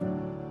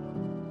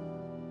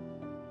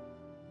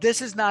this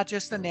is not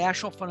just a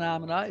national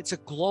phenomena, it's a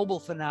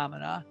global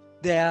phenomena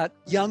that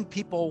young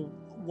people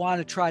want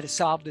to try to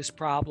solve this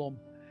problem.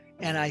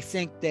 And I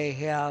think they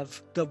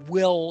have the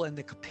will and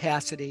the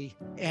capacity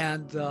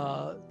and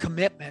the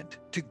commitment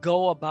to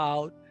go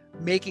about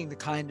making the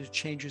kind of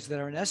changes that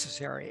are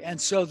necessary.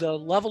 And so the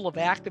level of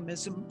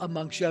activism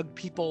amongst young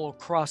people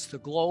across the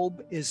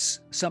globe is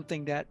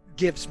something that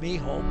gives me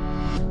hope.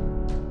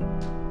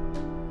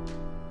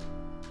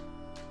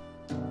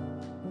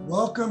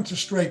 Welcome to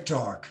Straight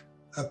Talk,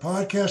 a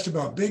podcast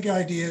about big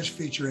ideas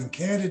featuring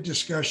candid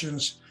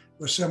discussions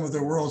with some of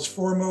the world's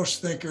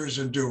foremost thinkers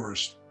and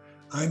doers.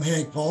 I'm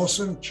Hank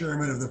Paulson,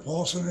 chairman of the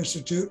Paulson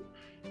Institute,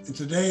 and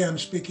today I'm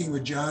speaking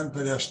with John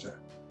Podesta.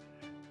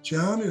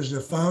 John is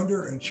the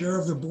founder and chair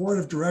of the board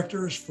of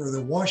directors for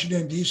the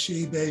Washington,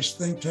 D.C.-based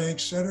think tank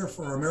Center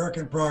for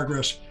American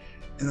Progress,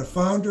 and a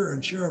founder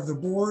and chair of the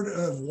board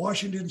of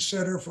Washington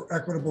Center for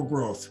Equitable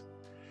Growth.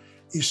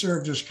 He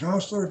served as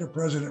counselor to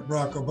President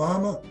Barack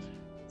Obama,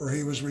 where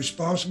he was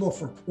responsible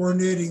for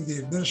coordinating the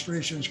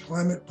administration's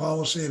climate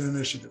policy and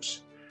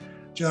initiatives.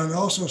 John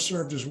also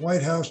served as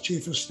White House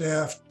Chief of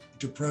Staff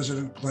to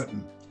President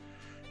Clinton.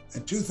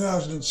 In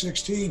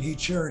 2016, he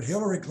chaired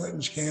Hillary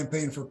Clinton's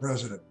campaign for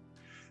president.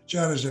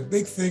 John is a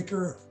big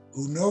thinker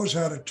who knows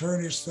how to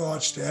turn his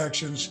thoughts to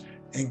actions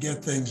and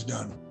get things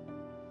done.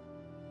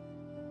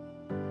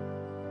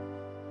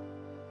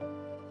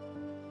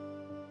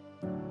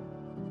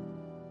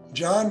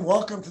 John,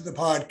 welcome to the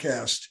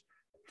podcast.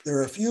 There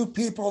are a few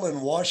people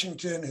in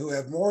Washington who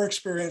have more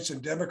experience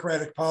in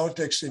democratic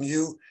politics than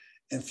you,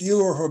 and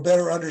fewer who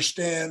better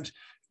understand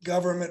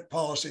government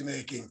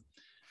policymaking,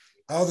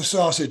 how the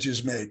sausage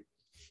is made.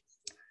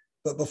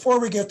 But before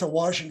we get to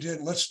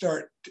Washington, let's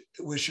start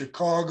with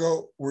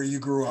Chicago, where you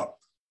grew up.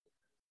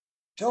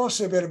 Tell us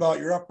a bit about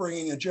your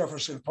upbringing in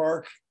Jefferson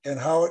Park and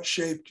how it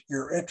shaped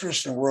your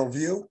interest and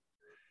worldview,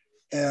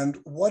 and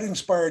what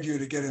inspired you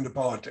to get into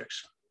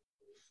politics.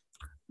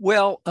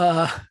 Well,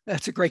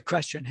 that's a great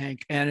question,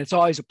 Hank, and it's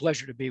always a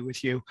pleasure to be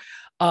with you.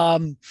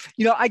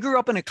 I grew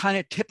up in a kind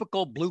of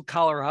typical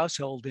blue-collar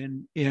household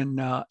in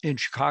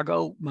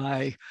Chicago.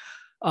 My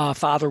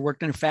father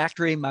worked in a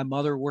factory. My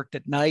mother worked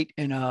at night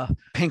in a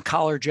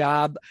pink-collar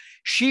job.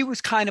 She was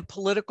kind of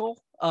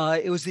political.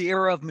 It was the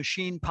era of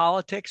machine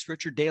politics.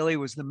 Richard Daley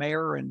was the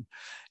mayor and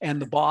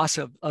the boss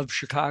of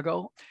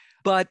Chicago.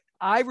 But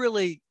I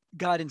really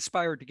got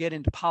inspired to get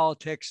into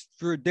politics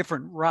through a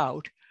different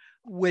route,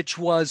 which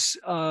was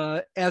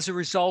as a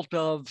result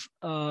of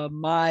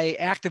my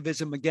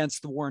activism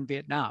against the war in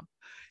Vietnam.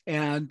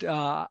 And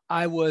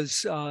I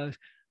was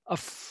a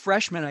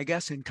freshman, I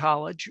guess, in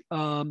college.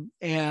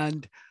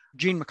 And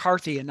Gene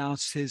McCarthy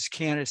announced his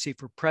candidacy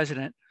for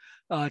president,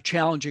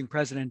 challenging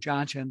President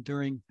Johnson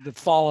during the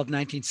fall of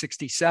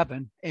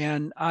 1967.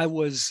 And I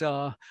was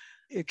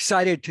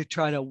excited to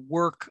try to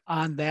work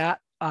on that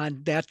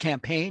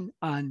campaign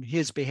on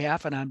his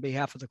behalf and on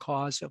behalf of the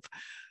cause of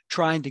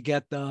trying to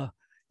get the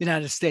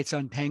United States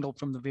untangled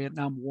from the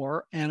Vietnam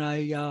War. And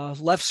I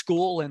left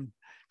school and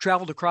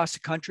traveled across the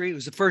country. It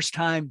was the first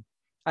time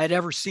I'd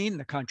ever seen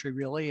the country,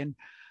 really. And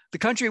the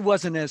country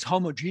wasn't as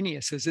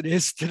homogeneous as it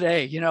is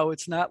today. You know,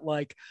 it's not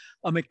like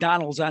a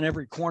McDonald's on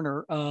every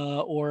corner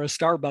or a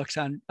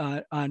Starbucks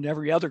on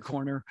every other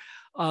corner.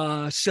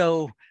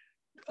 So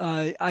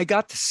I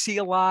got to see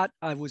a lot.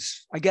 I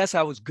guess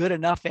I was good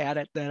enough at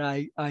it that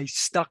I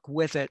stuck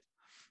with it.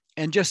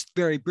 And just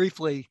very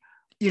briefly,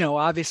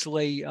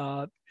 obviously,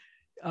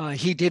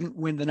 he didn't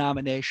win the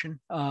nomination.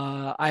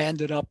 I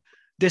ended up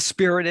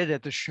dispirited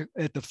at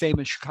the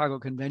famous Chicago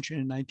Convention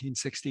in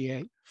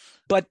 1968,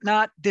 but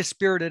not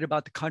dispirited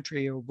about the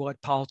country or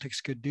what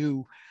politics could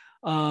do.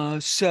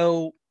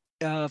 So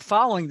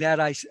following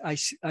that,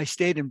 I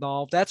stayed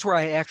involved. That's where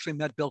I actually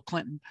met Bill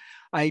Clinton.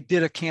 I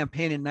did a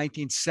campaign in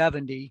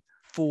 1970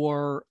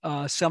 for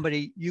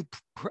somebody you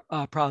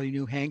probably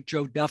knew, Hank,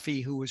 Joe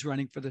Duffy, who was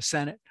running for the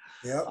Senate.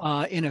 Yep.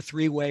 In a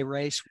three-way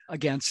race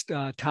against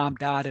Tom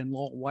Dodd and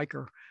Lowell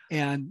Weicker.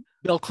 And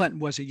Bill Clinton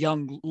was a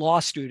young law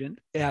student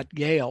at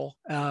Yale.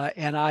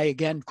 And I,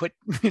 again, quit,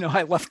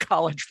 I left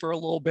college for a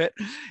little bit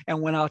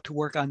and went out to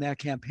work on that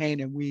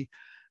campaign, and we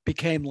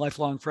became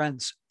lifelong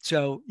friends.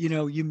 So,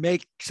 you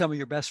make some of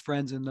your best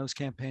friends in those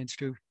campaigns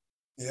too.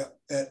 Yeah.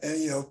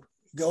 And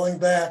going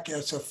back,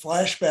 it's a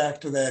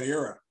flashback to that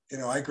era.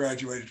 I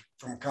graduated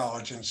from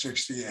college in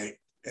 68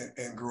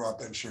 and grew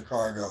up in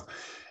Chicago.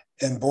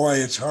 And boy,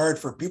 it's hard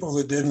for people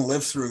that didn't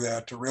live through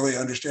that to really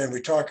understand.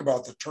 We talk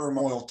about the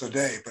turmoil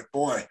today, but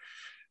boy,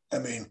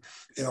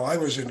 I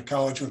was in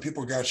college when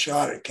people got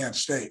shot at Kent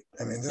State.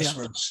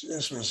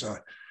 This was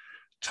a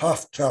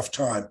tough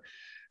time.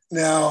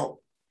 Now,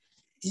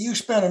 you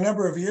spent a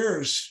number of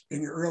years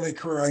in your early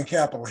career on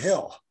Capitol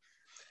Hill.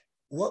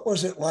 What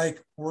was it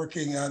like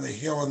working on the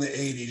Hill in the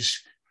 80s?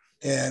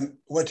 And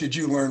what did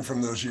you learn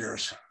from those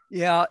years?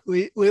 Yeah,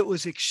 it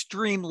was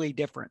extremely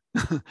different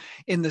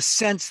in the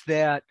sense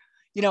that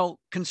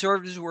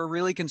conservatives were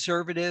really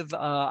conservative.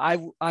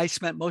 I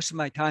spent most of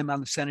my time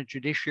on the Senate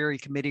Judiciary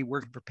Committee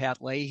working for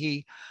Pat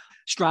Leahy.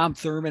 Strom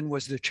Thurmond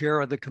was the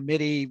chair of the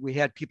committee. We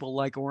had people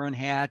like Orrin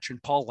Hatch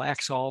and Paul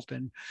Laxalt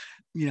and,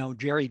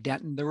 Jerry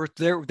Denton. They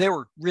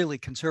were really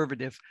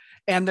conservative,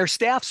 and their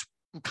staffs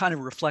kind of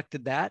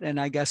reflected that. And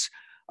I guess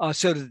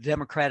so did the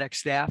Democratic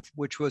staff,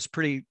 which was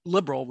pretty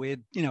liberal. We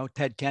had,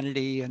 Ted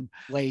Kennedy and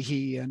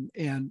Leahy and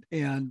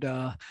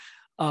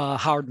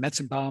Howard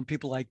Metzenbaum,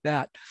 people like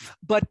that.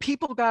 But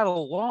people got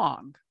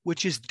along,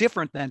 which is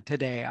different than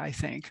today, I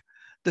think.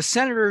 The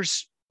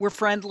senators were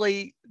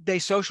friendly. They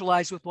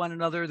socialized with one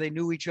another. They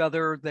knew each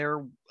other.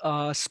 Their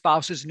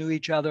spouses knew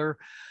each other.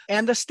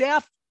 And the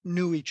staff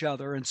knew each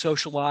other and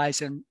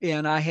socialized.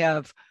 And I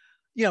have,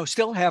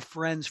 still have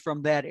friends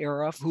from that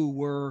era who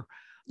were,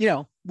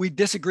 we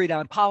disagreed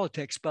on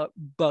politics, but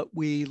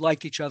we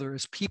liked each other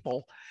as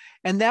people.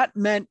 And that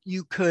meant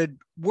you could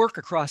work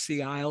across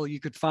the aisle. You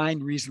could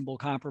find reasonable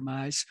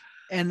compromise.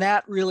 And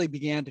that really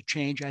began to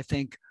change, I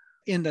think,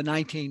 in the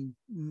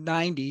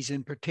 1990s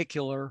in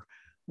particular,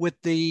 with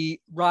the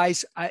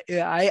rise.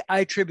 I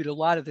attribute a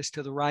lot of this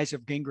to the rise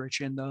of Gingrich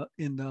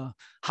in the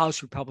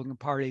House Republican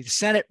Party. The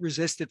Senate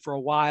resisted for a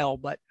while,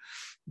 but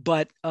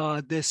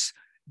this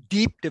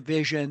deep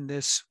division,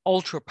 this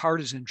ultra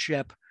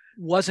partisanship,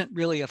 wasn't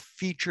really a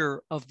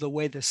feature of the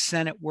way the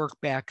Senate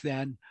worked back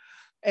then.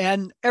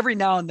 And every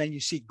now and then you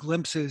see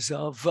glimpses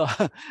of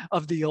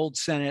the old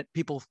Senate.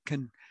 People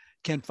can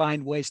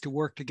find ways to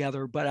work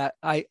together, but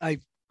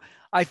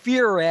I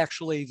fear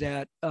actually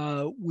that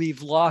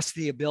we've lost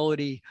the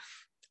ability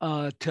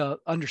to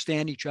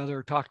understand each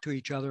other, talk to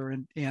each other,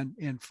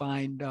 and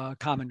find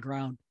common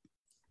ground.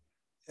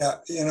 Yeah,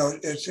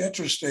 it's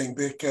interesting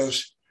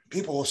because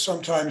people will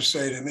sometimes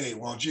say to me,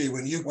 "Well, gee,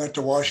 when you went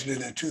to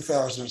Washington in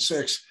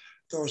 2006,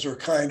 those are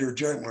kinder,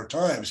 gentler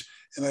times."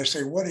 And I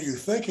say, "What are you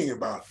thinking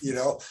about?"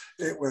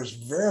 It was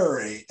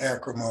very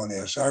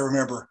acrimonious. I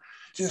remember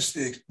just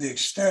the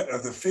extent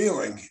of the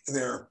feeling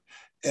there.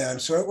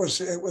 And so it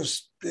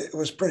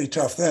was pretty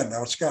tough then.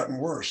 Now it's gotten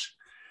worse.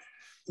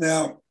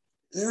 Now,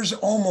 there's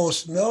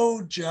almost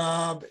no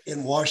job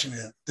in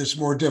Washington that's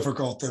more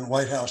difficult than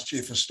White House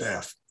Chief of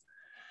Staff,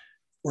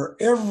 where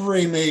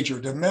every major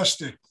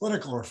domestic,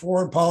 political, or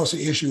foreign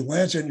policy issue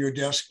lands on your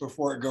desk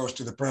before it goes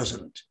to the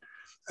president.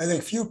 I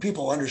think few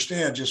people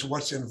understand just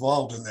what's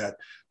involved in that.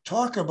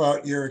 Talk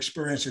about your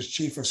experience as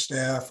Chief of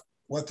Staff,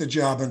 what the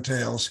job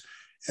entails,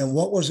 and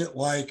what was it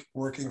like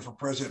working for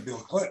President Bill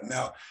Clinton?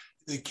 Now,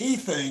 the key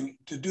thing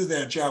to do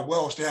that job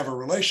well is to have a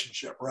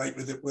relationship, right,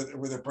 with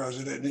the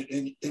president.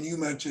 And you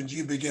mentioned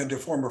you began to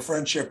form a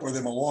friendship with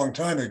him a long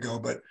time ago,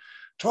 but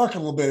talk a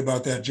little bit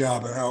about that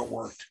job and how it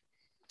worked.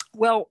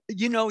 Well,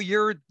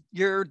 you're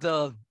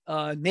the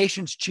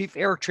nation's chief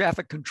air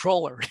traffic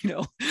controller.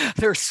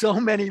 There's so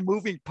many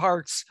moving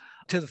parts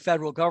to the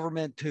federal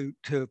government,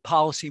 to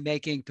policy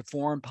making, to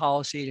foreign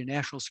policy, to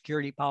national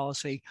security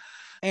policy.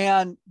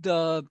 And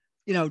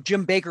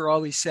Jim Baker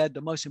always said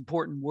the most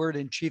important word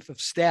in chief of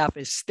staff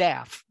is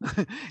staff.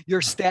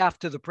 Your staff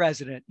to the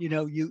president.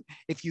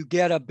 If you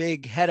get a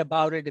big head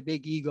about it, a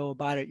big ego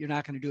about it, you're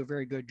not going to do a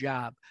very good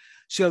job.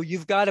 So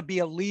you've got to be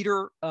a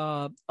leader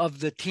of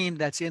the team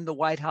that's in the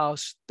White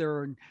House.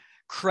 They're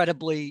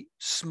incredibly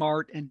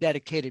smart and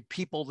dedicated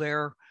people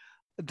there.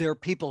 They're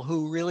people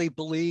who really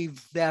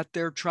believe that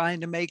they're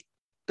trying to make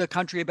the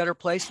country a better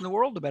place and the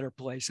world a better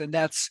place. And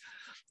that's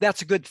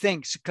a good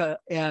thing.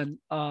 And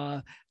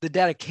the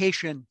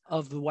dedication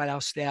of the White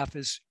House staff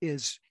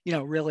is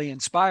really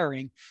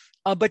inspiring.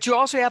 But you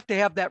also have to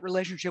have that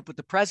relationship with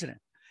the president.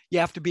 You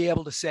have to be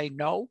able to say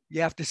no.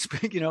 You have to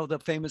speak, the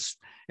famous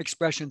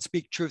expression,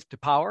 speak truth to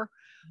power.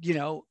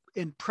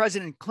 In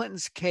President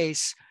Clinton's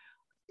case,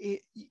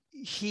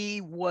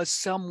 he was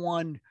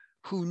someone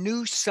who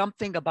knew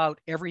something about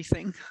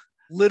everything,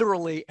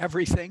 literally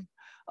everything,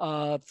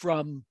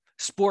 from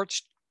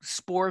sports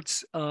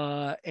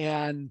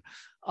and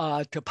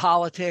to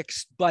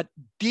politics, but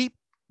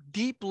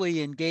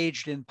deeply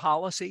engaged in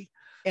policy.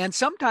 And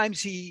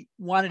sometimes he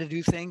wanted to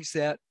do things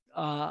that,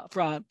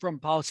 from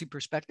policy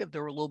perspective, they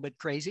were a little bit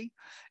crazy.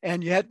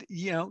 And you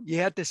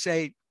had to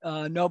say,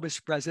 no,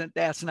 Mr. President,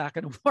 that's not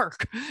going to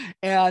work.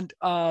 And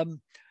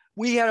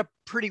we had a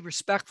pretty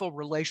respectful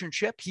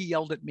relationship. He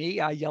yelled at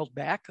me, I yelled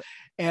back,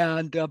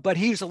 but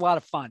he was a lot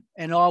of fun,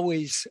 and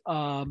always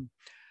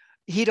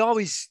he'd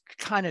always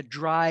kind of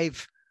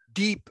drive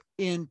deep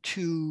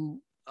into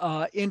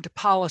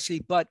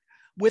policy, but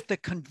with the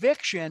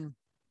conviction,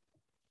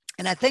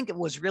 and I think it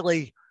was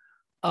really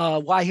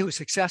why he was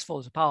successful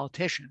as a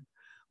politician,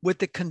 with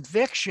the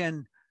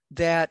conviction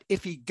that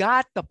if he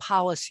got the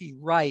policy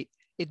right,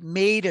 it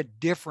made a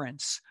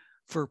difference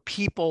for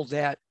people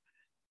that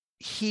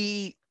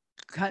he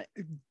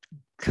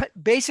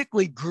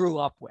basically grew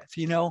up with.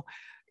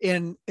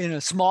 In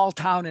a small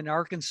town in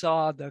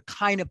Arkansas, the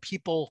kind of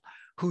people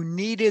who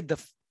needed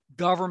the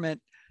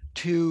government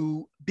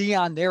to be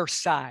on their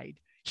side.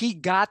 He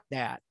got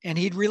that, and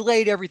he'd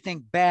relayed everything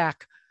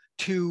back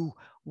to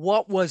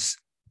what was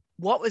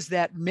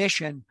that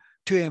mission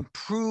to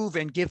improve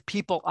and give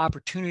people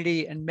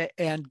opportunity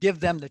and give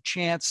them the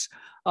chance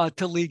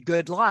to lead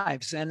good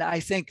lives. And I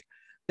think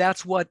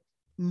that's what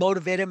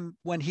motivate him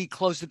when he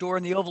closed the door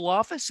in the Oval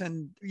Office.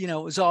 And, it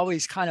was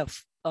always kind of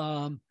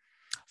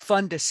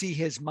fun to see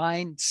his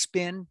mind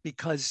spin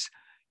because,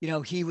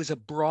 he was a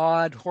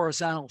broad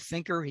horizontal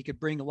thinker. He could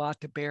bring a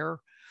lot to bear.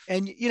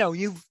 And,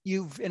 you've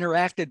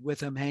interacted with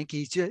him, Hank.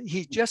 He's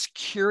just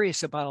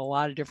curious about a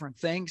lot of different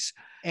things.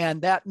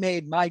 And that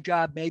made my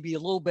job maybe a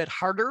little bit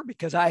harder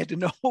because I had to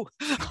know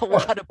a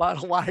lot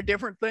about a lot of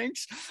different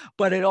things,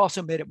 but it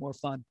also made it more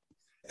fun.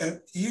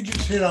 And you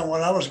just hit on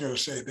what I was going to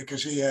say,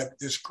 because he had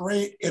this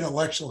great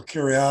intellectual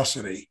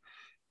curiosity.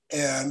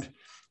 And,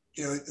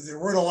 there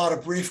weren't a lot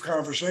of brief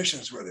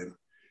conversations with him.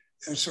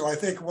 And so I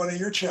think one of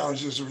your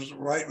challenges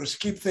was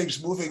keep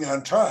things moving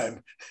on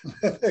time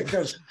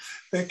because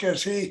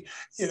he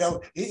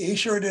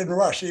sure didn't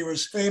rush. He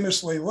was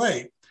famously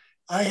late.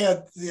 I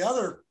had the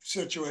other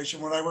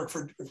situation when I worked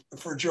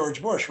for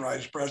George Bush, right,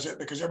 as president,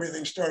 because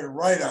everything started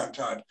right on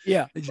time.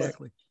 Yeah,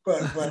 exactly.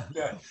 But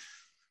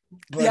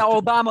yeah,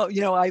 Obama,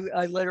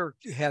 I later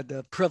had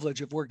the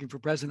privilege of working for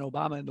President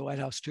Obama in the White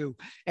House too.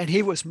 And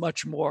he was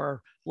much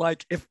more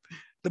like, if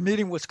the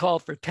meeting was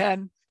called for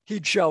 10,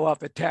 he'd show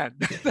up at 10.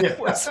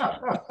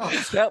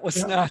 That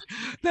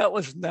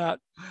was not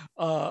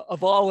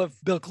of all of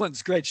Bill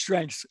Clinton's great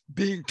strengths,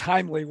 being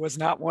timely was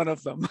not one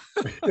of them.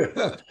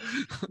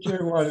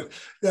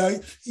 Now,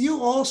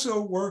 you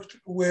also worked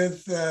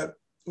with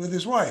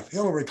his wife,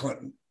 Hillary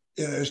Clinton,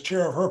 as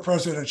chair of her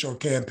presidential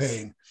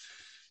campaign.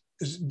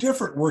 It's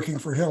different working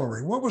for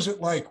Hillary. What was it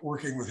like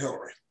working with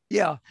Hillary?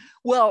 Yeah,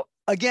 well,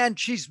 again,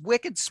 she's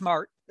wicked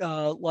smart,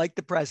 like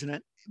the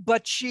president,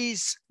 but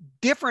she's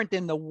different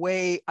in the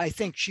way I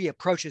think she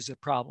approaches the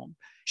problem.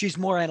 She's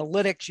more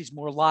analytic, she's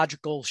more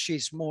logical,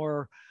 she's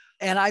more,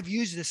 and I've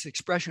used this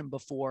expression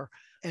before,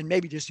 and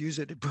maybe just use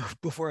it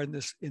before in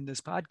this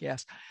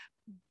podcast.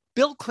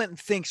 Bill Clinton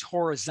thinks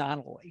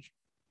horizontally.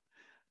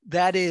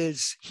 That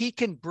is, he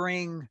can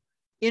bring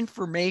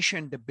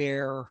information to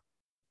bear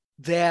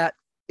that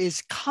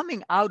is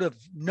coming out of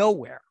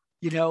nowhere.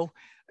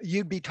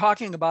 You'd be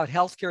talking about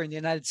healthcare in the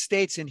United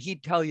States, and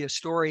he'd tell you a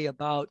story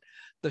about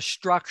the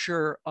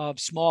structure of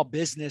small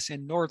business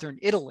in northern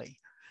Italy,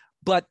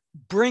 but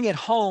bring it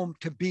home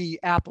to be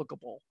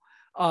applicable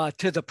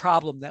to the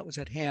problem that was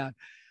at hand.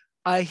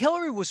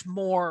 Hillary was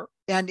more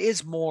and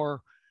is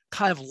more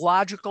kind of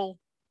logical,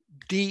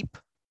 deep.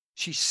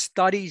 She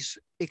studies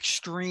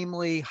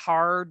extremely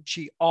hard.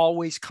 She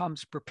always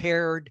comes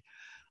prepared.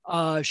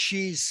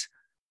 She's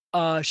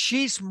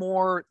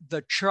more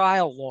the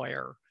trial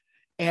lawyer,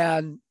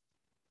 and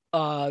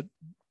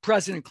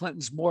President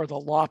Clinton's more the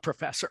law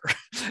professor.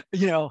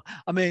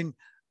 And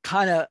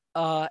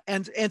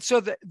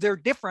so they're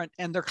different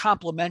and they're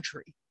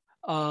complementary.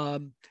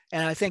 And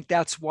I think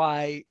that's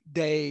why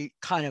they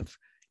kind of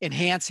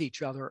enhance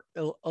each other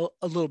a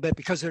little bit,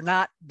 because they're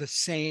not the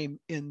same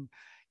in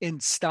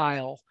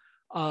style,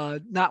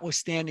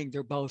 notwithstanding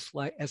they're both,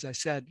 like, as I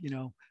said,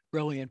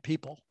 brilliant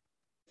people.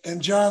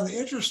 And John, the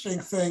interesting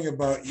thing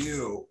about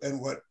you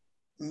and what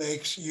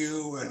makes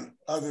you and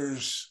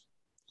others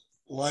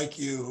like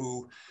you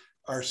who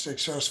are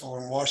successful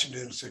in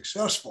Washington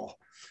successful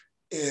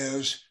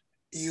is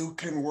you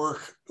can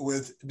work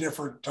with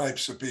different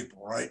types of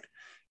people, right?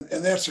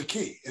 And that's a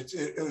key.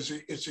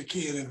 It's a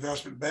key in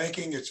investment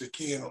banking. It's a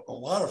key in a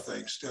lot of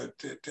things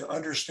to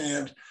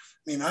understand.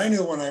 I mean, I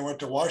knew when I went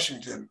to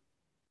Washington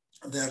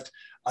that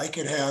I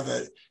could have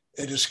a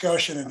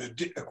discussion and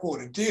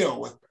a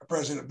deal with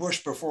President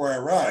Bush before I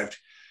arrived.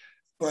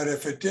 But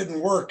if it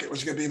didn't work, it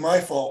was going to be my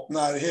fault,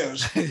 not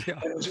his. Yeah.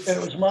 It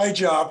was my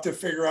job to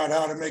figure out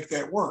how to make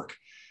that work.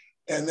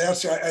 And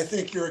I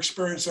think your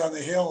experience on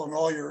the Hill and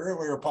all your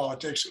earlier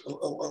politics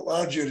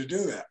allowed you to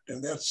do that.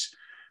 And that's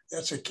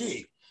a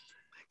key.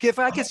 If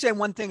I could say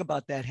one thing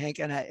about that, Hank,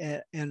 and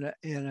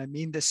I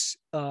mean this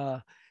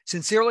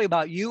sincerely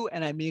about you,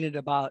 and I mean it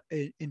about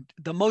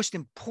the most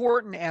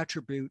important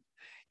attribute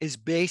is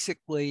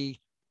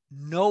basically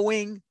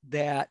knowing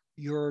that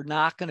you're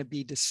not going to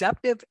be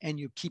deceptive and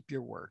you keep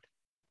your word.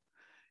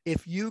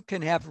 If you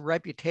can have a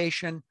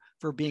reputation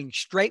for being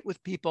straight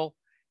with people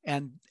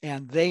and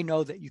they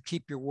know that you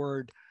keep your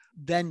word,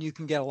 then you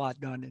can get a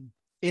lot done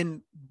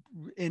in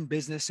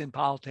business, in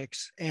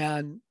politics.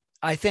 And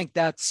I think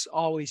that's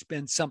always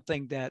been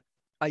something that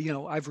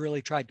I've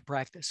really tried to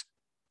practice.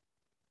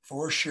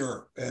 For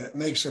sure. And it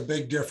makes a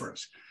big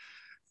difference.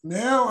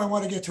 Now I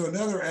want to get to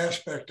another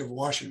aspect of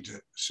Washington.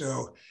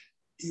 So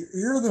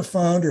you're the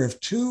founder of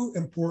two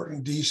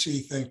important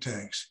DC think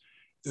tanks,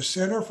 the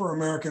Center for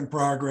American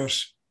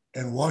Progress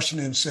and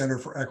Washington Center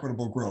for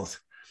Equitable Growth.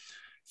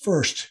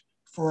 First,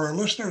 for our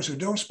listeners who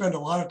don't spend a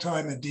lot of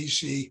time in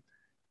DC,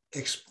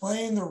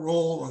 explain the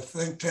role of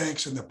think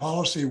tanks in the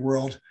policy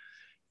world,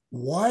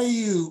 why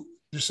you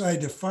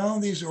decided to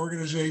found these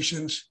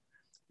organizations,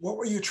 what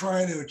were you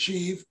trying to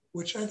achieve,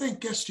 which I think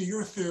gets to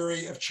your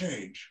theory of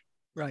change.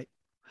 Right.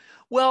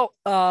 Well,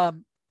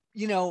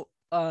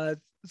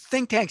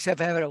 think tanks have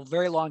had a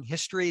very long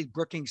history.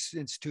 Brookings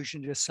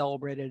Institution just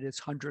celebrated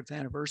its 100th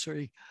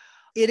anniversary.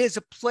 It is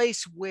a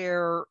place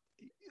where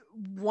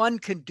one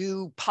can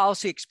do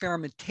policy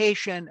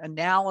experimentation,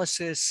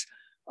 analysis,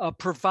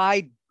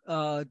 provide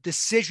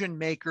decision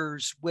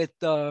makers with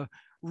the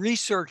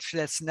research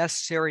that's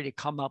necessary to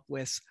come up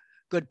with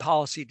good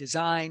policy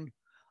design,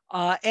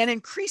 and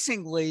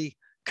increasingly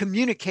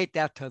communicate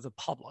that to the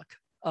public,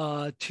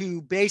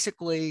 to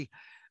basically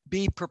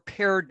be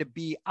prepared to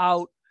be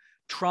out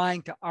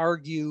trying to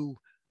argue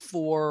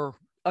for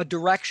a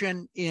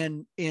direction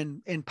in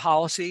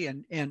policy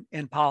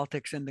and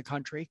politics in the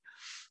country.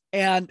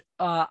 And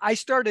I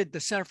started the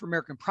Center for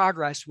American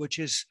Progress, which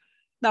is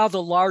now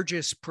the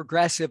largest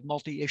progressive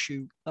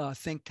multi-issue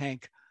think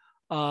tank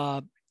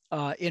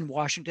in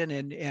Washington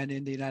and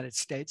in the United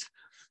States.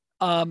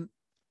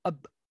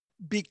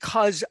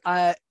 Because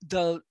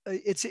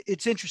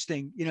it's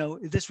interesting,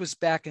 this was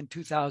back in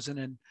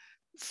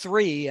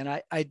 2003,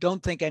 and I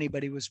don't think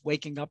anybody was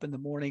waking up in the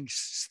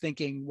mornings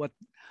thinking what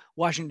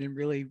Washington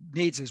really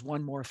needs is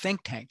one more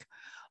think tank.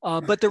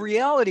 But the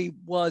reality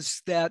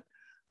was that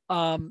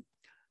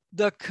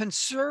the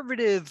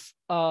conservative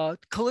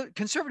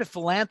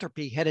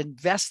philanthropy had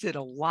invested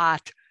a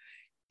lot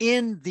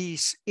in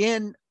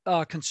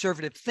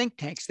conservative think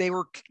tanks.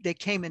 They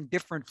came in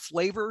different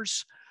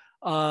flavors,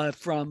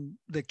 from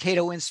the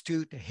Cato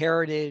Institute to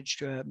Heritage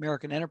to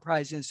American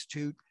Enterprise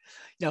Institute.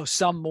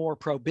 Some more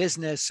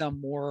pro-business, some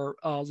more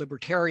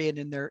libertarian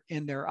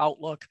in their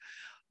outlook.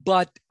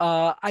 But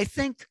I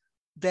think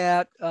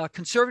that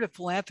conservative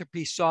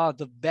philanthropy saw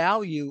the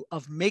value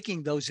of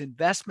making those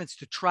investments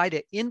to try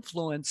to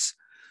influence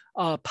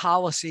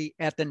policy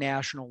at the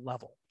national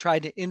level, try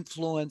to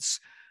influence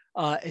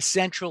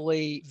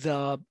essentially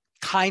the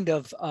kind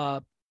of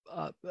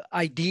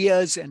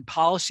ideas and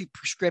policy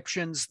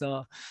prescriptions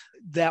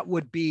that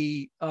would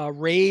be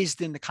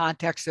raised in the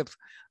context of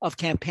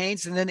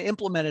campaigns and then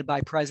implemented by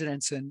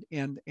presidents and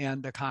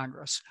the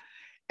Congress.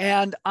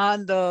 And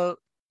on the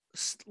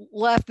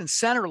left and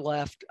center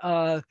left,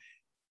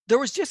 there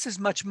was just as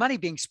much money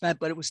being spent,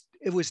 but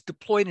it was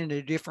deployed in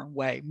a different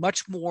way,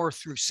 much more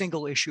through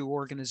single issue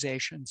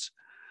organizations,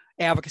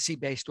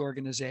 advocacy-based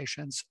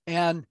organizations.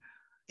 And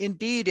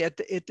indeed,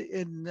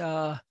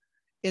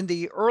 in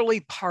the early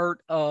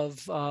part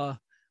of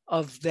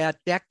that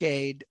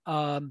decade,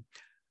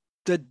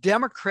 the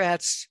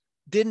Democrats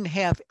didn't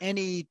have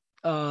any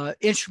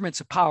instruments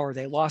of power.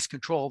 They lost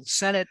control of the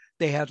Senate.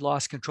 They had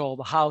lost control of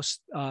the House.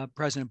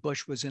 President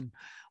Bush was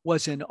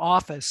in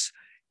office,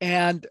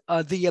 and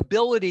the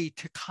ability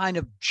to kind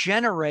of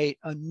generate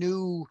a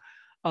new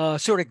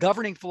sort of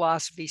governing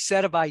philosophy,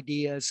 set of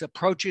ideas,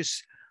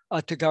 approaches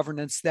to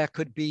governance that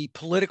could be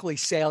politically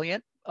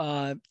salient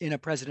in a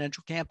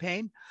presidential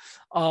campaign,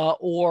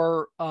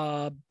 or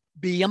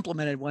be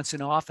implemented once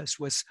in office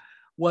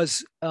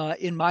was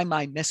in my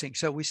mind missing.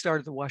 So we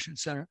started the Washington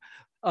Center,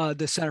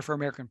 the Center for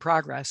American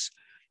Progress,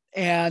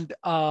 and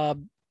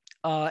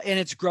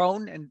it's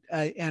grown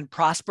and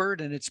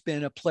prospered, and it's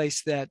been a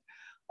place that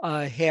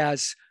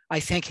has, I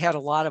think, had a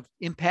lot of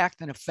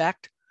impact and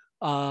effect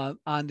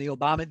on the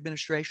Obama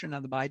administration,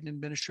 on the Biden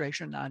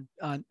administration, on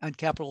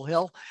Capitol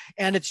Hill,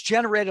 and it's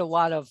generated a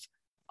lot of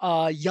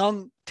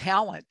young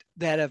talent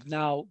that have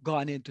now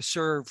gone in to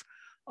serve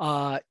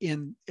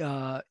in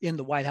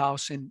the White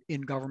House and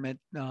in government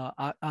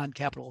on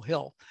Capitol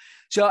Hill.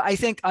 So I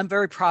think I'm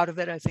very proud of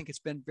it. I think it's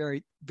been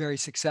very, very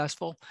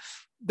successful.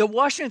 The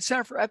Washington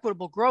Center for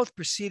Equitable Growth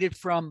proceeded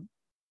from,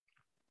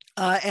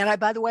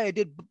 by the way, I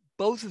did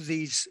both of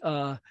these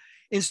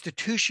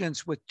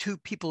institutions with two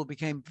people who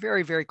became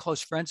very, very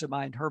close friends of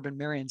mine, Herb and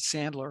Marion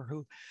Sandler,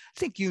 who I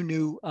think you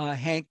knew,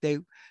 Hank. They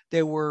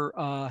were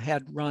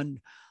had run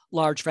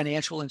large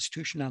financial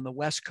institution on the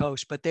West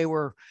Coast, but they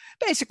were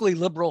basically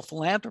liberal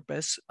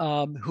philanthropists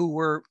who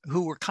were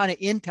kind of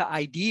into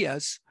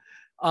ideas,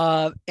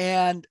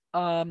 and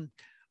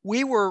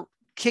we were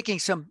kicking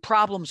some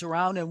problems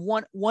around,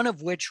 and one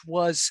of which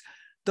was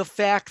the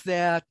fact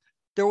that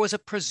there was a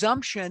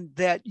presumption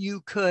that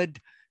you could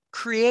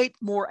create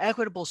more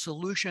equitable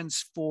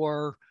solutions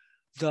for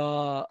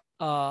the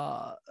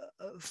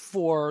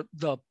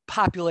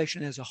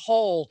population as a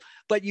whole,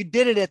 but you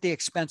did it at the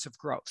expense of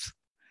growth.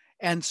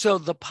 And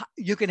so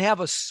you can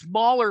have a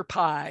smaller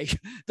pie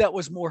that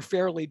was more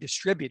fairly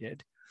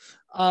distributed.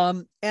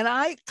 And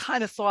I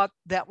kind of thought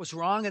that was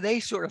wrong, and they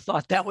sort of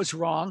thought that was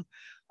wrong.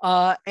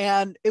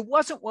 And it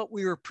wasn't what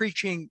we were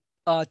preaching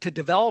to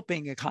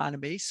developing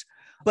economies,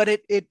 but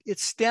it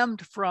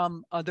stemmed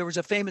from, there was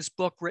a famous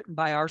book written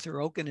by Arthur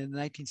Okun in the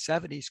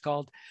 1970s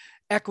called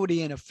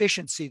Equity and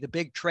Efficiency, The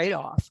Big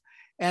Trade-Off.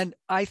 And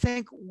I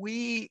think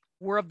we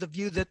were of the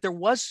view that there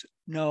was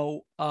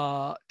no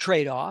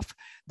trade-off,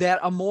 that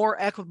a more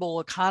equitable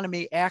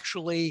economy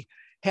actually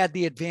had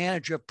the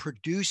advantage of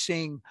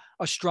producing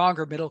a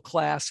stronger middle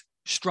class,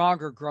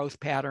 stronger growth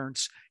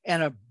patterns,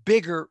 and a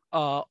bigger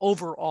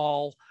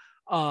overall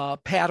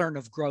pattern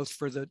of growth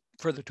for the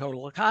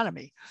total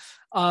economy.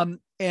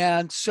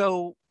 And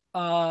so,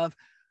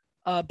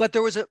 but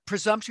there was a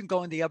presumption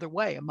going the other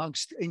way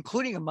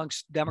including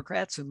amongst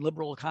Democrats and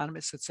liberal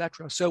economists, et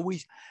cetera. So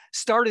we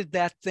started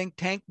that think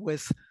tank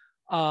with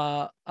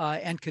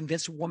and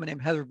convinced a woman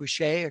named Heather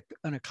Boushey,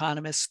 an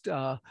economist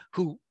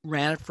who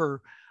ran it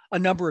for a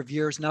number of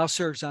years, now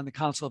serves on the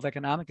Council of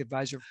Economic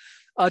Advisors,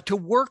 to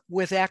work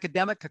with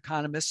academic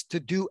economists to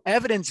do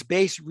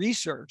evidence-based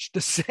research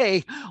to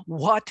say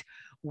what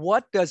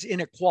does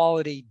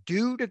inequality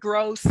do to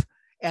growth,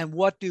 and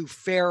what do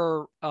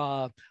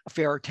a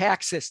fairer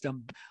tax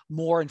system,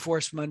 more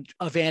enforcement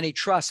of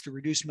antitrust to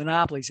reduce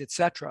monopolies, et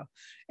cetera.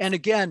 And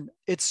again,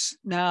 it's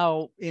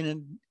now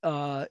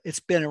it's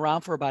been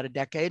around for about a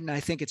decade, and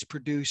I think it's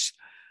produced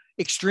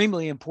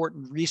extremely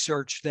important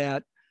research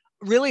that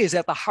really is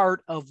at the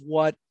heart of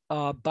what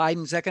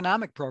Biden's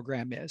economic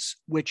program is,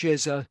 which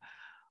is a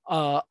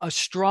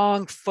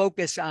strong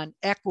focus on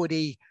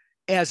equity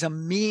as a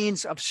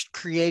means of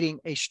creating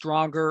a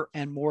stronger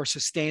and more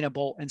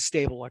sustainable and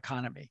stable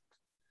economy.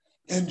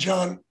 And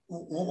John,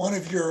 one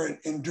of your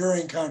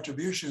enduring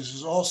contributions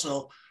is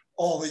also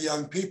all the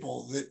young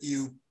people that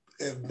you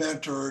have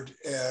mentored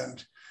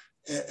and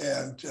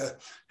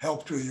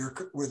helped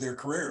with their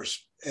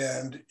careers.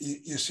 And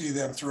you see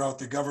them throughout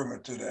the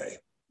government today.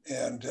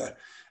 And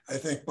I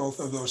think both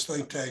of those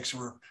think tanks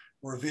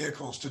were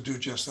vehicles to do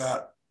just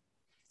that.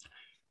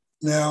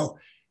 Now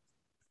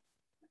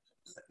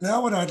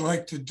what I'd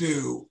like to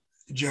do,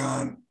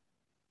 John,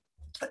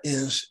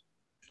 is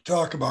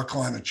talk about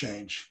climate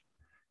change.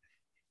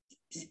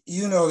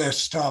 You know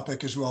this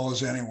topic as well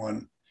as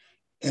anyone,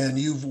 and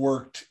you've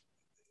worked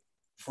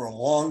for a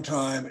long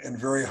time and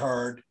very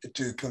hard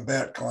to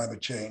combat climate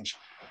change.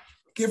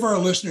 Give our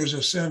listeners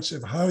a sense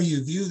of how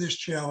you view this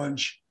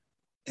challenge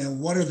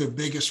and what are the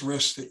biggest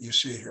risks that you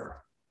see here.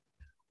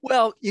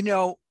 Well,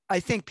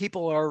 I think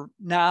people are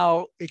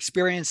now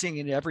experiencing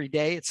it every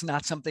day. It's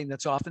not something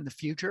that's off in the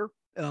future.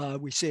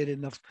 We see it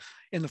in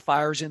the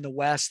fires in the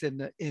West,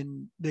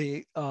 in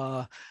the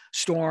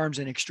storms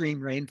and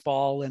extreme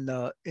rainfall in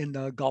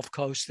the Gulf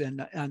Coast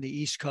and on the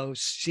East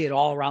Coast. See it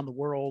all around the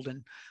world,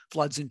 and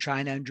floods in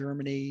China and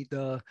Germany,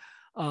 the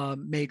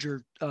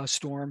major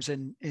storms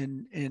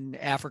in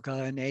Africa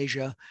and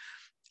Asia.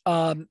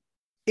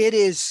 It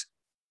is,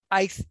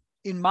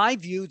 in my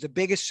view, the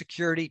biggest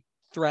security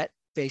threat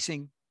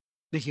facing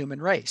the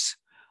human race.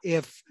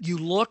 If you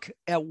look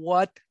at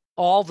what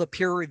all the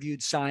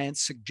peer-reviewed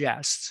science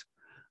suggests,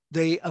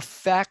 the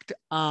effect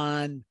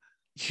on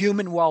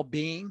human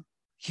well-being,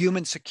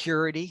 human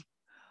security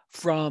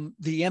from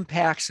the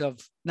impacts of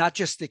not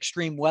just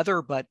extreme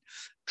weather, but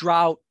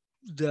drought,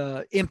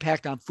 the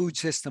impact on food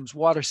systems,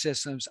 water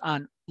systems,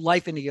 on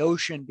life in the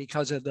ocean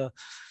because of the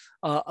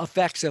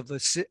effects of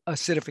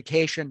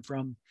acidification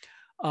from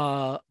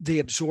the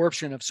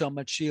absorption of so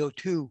much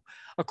CO2.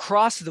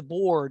 Across the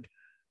board,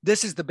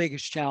 this is the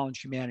biggest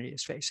challenge humanity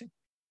is facing.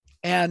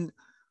 And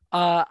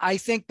I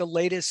think the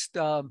latest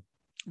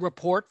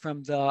report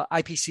from the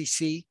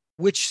IPCC,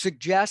 which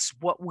suggests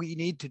what we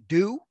need to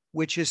do,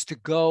 which is to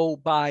go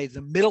by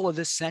the middle of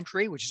this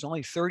century, which is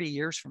only 30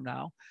 years from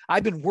now.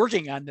 I've been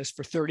working on this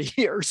for 30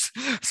 years,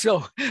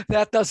 so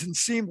that doesn't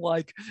seem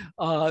like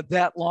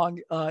that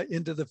long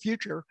into the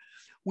future.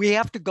 We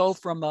have to go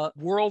from a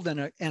world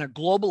and a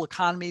global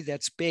economy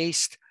that's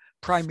based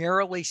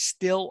primarily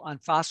still on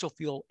fossil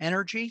fuel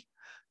energy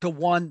to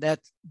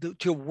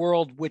a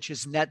world which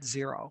is net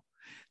zero.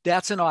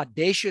 That's an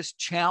audacious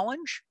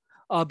challenge,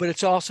 but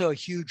it's also a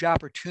huge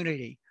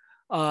opportunity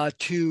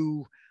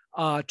to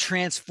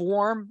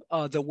transform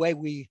the way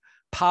we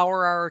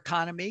power our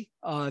economy,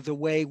 the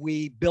way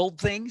we build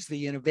things,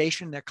 the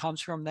innovation that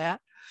comes from that.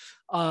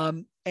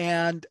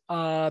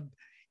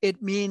 It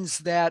means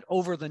that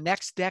over the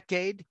next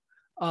decade,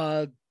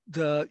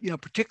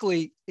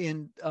 particularly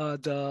in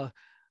the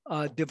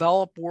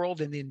developed world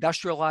and the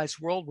industrialized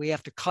world, we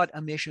have to cut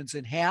emissions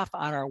in half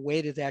on our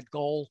way to that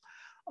goal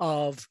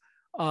of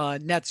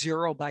net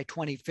zero by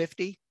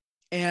 2050.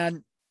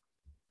 And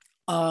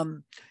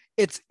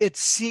it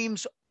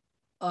seems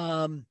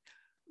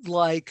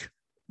like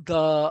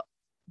the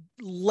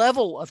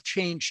level of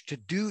change to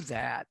do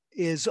that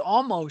is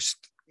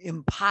almost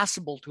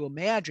impossible to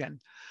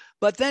imagine.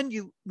 But then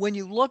when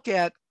you look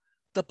at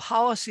the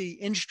policy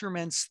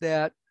instruments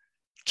that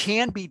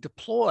can be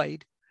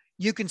deployed,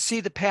 you can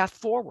see the path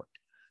forward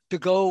to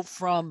go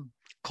from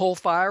coal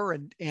fire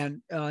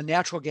and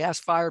natural gas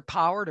fired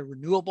power to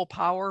renewable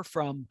power,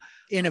 from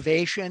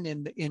innovation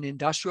in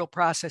industrial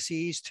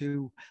processes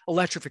to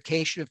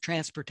electrification of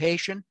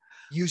transportation,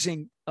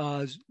 using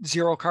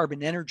zero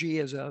carbon energy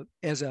as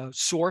a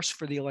source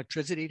for the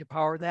electricity to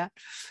power that.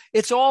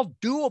 It's all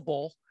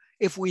doable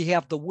if we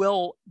have the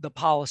will, the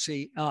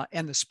policy,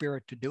 and the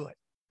spirit to do it.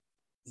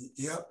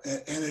 Yep.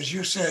 And as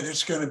you said,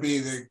 it's going to be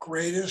the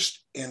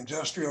greatest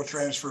industrial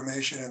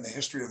transformation in the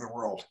history of the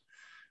world.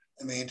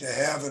 I mean, to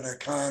have an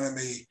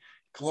economy,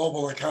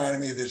 global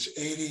economy that's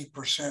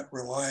 80%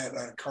 reliant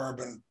on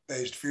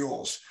carbon-based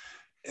fuels,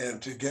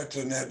 and to get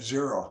to net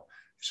zero,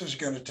 this is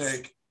going to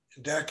take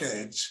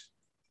decades,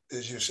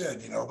 as you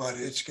said, but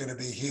it's going to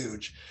be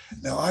huge.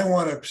 Now, I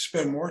want to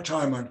spend more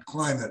time on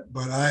climate,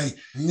 but I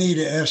need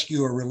to ask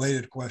you a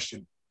related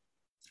question,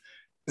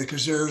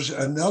 because there's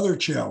another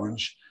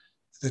challenge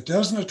that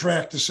doesn't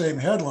attract the same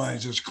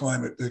headlines as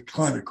the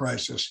climate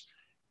crisis,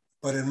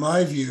 but in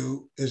my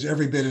view is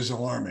every bit as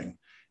alarming.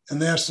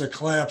 and that's the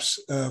collapse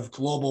of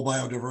global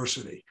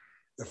biodiversity.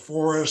 The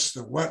forests,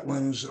 the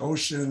wetlands,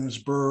 oceans,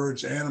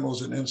 birds,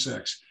 animals, and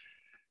insects.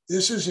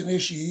 This is an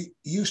issue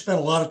you spent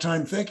a lot of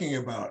time thinking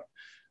about.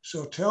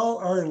 So tell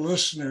our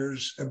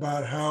listeners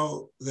about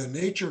how the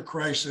nature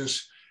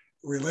crisis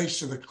relates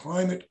to the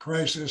climate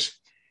crisis,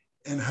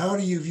 and how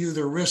do you view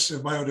the risks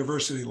of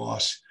biodiversity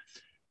loss?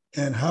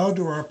 And how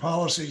do our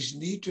policies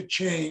need to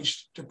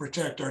change to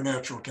protect our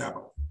natural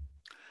capital?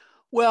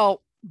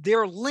 Well,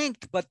 they're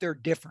linked, but they're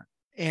different.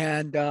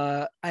 And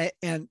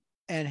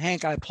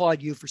Hank, I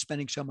applaud you for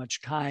spending so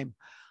much time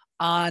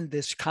on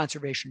this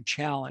conservation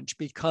challenge,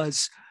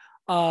 because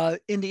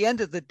in the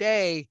end of the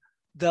day,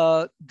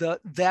 that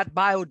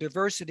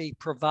biodiversity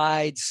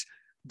provides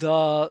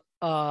the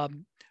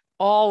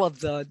all of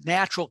the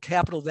natural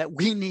capital that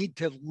we need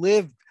to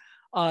live,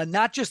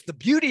 not just the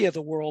beauty of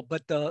the world,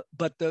 but the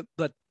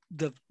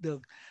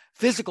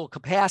physical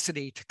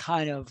capacity to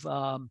kind of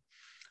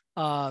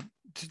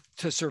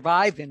to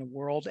survive in a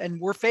world. And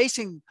we're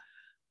facing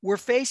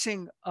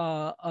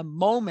a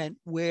moment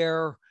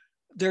where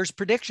there's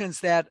predictions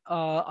that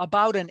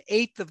about an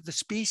eighth of the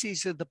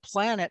species of the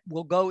planet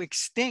will go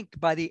extinct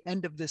by the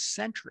end of this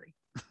century.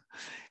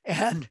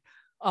 And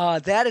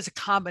that is a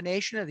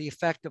combination of the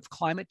effect of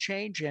climate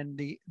change and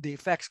the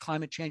effects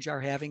climate change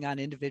are having on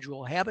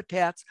individual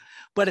habitats.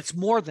 But it's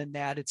more than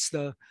that. It's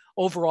the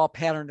overall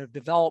pattern of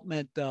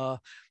development,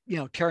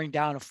 tearing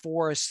down of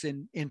forests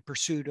in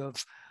pursuit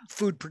of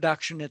food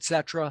production, et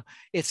cetera.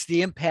 It's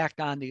the impact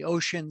on the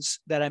oceans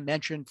that I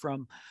mentioned,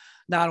 from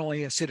not only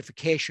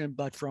acidification,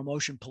 but from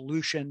ocean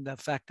pollution, the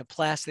effect of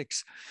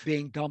plastics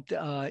being dumped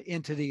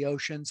into the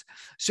oceans.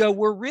 So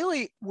we're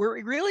really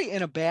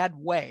in a bad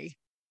way.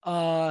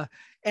 And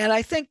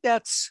I think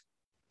that's,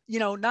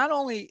 not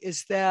only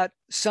is that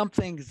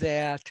something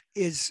that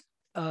is,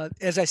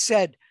 as I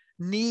said,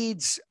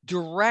 needs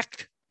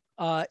direct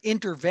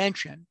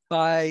intervention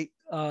by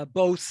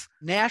both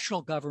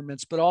national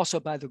governments, but also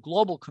by the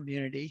global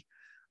community.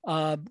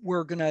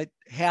 We're going to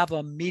have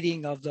a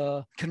meeting of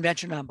the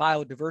Convention on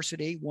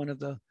Biodiversity, one of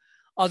the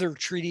other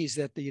treaties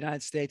that the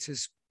United States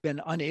has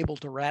been unable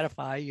to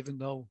ratify, even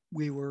though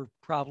we were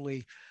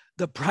probably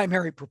the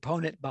primary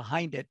proponent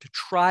behind it, to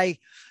try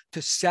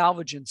to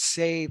salvage and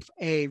save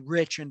a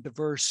rich and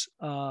diverse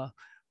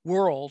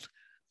world.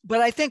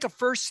 But I think a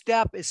first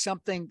step is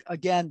something,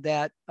 again,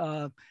 that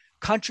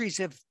countries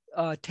have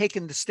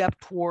taken the step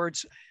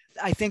towards.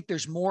 I think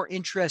there's more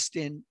interest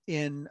in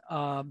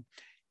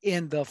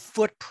the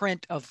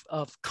footprint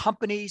of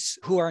companies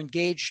who are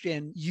engaged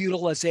in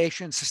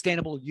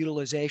sustainable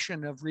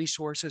utilization of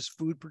resources,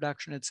 food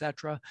production, et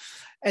cetera.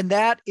 And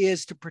that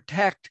is to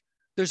protect.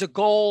 There's a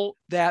goal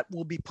that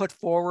will be put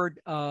forward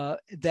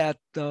that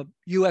the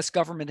US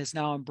government has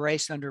now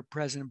embraced under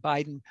President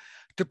Biden,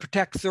 to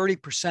protect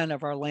 30%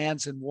 of our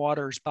lands and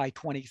waters by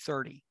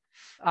 2030.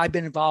 I've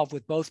been involved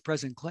with both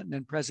President Clinton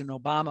and President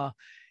Obama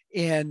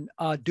in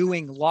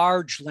doing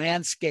large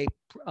landscape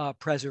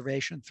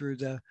preservation through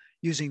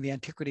using the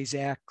Antiquities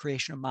Act,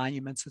 creation of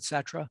monuments, et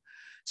cetera.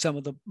 Some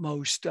of the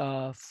most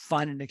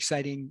fun and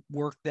exciting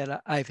work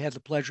that I've had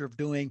the pleasure of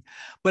doing.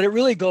 But it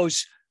really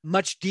goes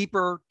much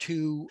deeper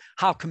to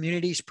how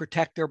communities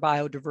protect their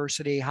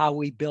biodiversity, how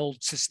we build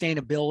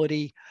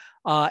sustainability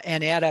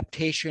and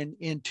adaptation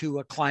into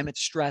a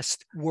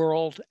climate-stressed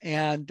world.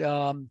 And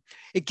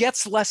it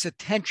gets less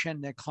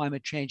attention than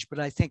climate change, but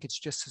I think it's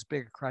just as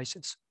big a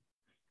crisis.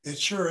 It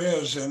sure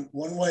is. And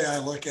one way I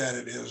look at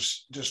it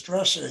is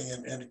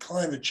distressing, and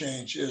climate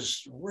change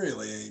is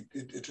really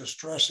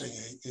distressing,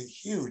 a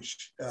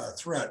huge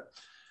threat.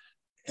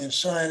 And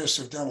scientists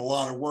have done a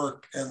lot of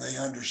work, and they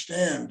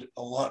understand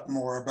a lot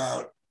more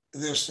about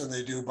this than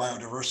they do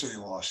biodiversity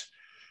loss.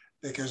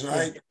 Because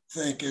I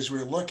think as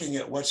we're looking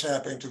at what's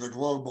happening to the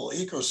global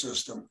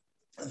ecosystem,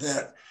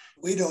 that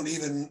we don't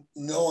even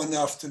know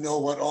enough to know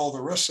what all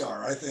the risks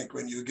are. I think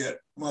when you get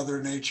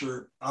Mother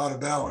Nature out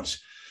of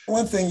balance.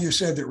 One thing you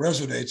said that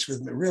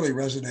really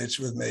resonates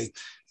with me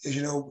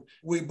is,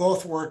 we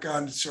both work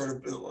on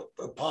sort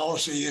of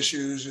policy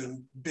issues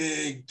and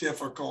big,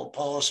 difficult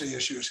policy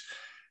issues.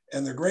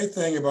 And the great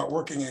thing about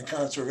working in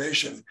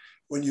conservation,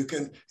 when you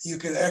can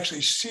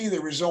actually see the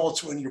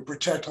results when you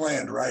protect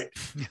land, right?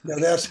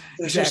 There's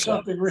exactly. Just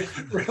something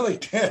really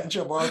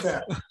tangible about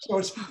that. So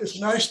it's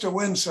nice to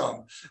win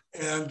some.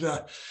 And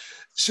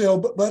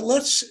but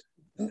let's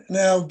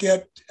now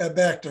get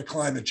back to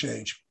climate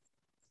change.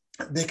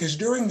 Because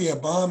during the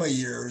Obama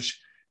years,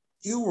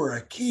 you were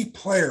a key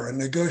player in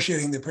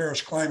negotiating the Paris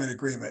Climate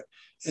Agreement,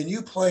 and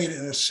you played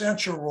an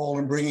essential role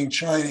in bringing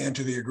China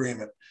into the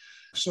agreement.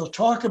 So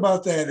talk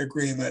about that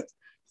agreement.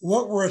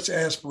 What were its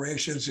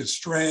aspirations, its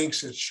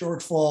strengths, its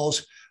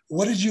shortfalls?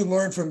 What did you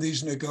learn from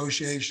these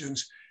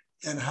negotiations?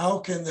 And how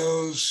can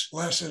those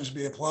lessons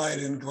be applied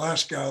in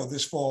Glasgow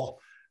this fall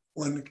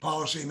when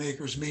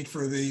policymakers meet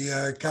for the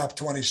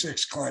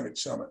COP26 climate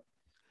summit?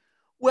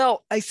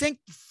 Well, I think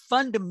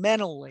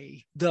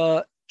fundamentally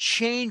the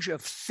change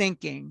of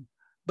thinking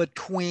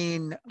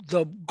between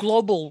the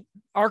global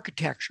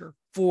architecture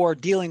for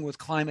dealing with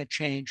climate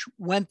change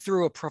went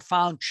through a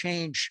profound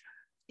change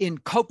in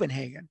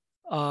Copenhagen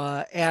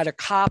at a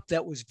COP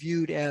that was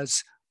viewed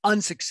as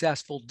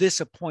unsuccessful,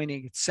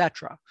 disappointing,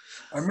 etc.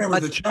 I remember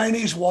the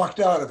Chinese walked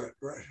out of it,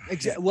 right?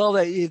 Well,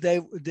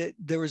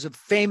 there was a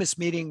famous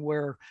meeting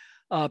where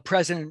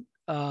President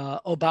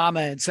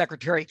Obama and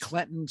Secretary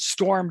Clinton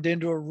stormed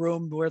into a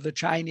room where the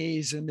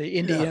Chinese and the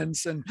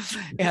Indians and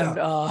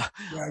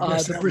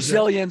the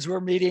Brazilians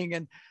were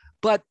meeting,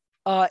 but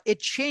it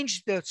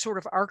changed the sort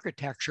of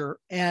architecture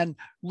and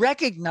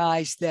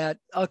recognized that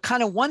a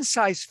kind of one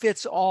size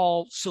fits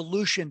all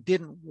solution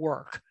didn't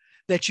work.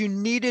 That you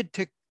needed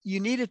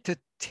to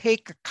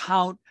take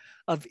account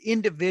of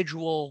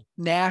individual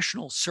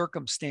national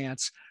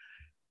circumstance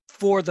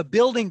for the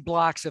building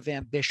blocks of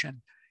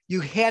ambition. You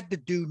had to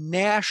do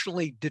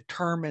nationally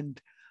determined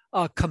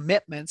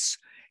commitments,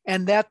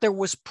 and that there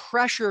was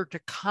pressure to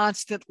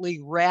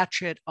constantly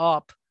ratchet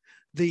up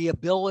the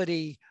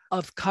ability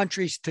of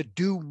countries to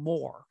do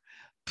more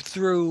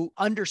through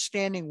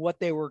understanding what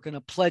they were going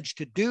to pledge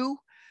to do,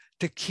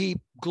 to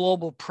keep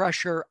global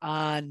pressure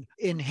on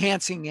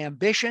enhancing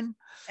ambition,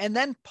 and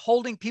then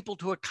holding people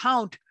to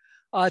account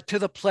to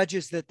the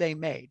pledges that they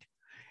made.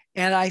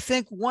 And I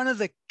think one of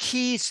the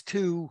keys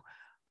to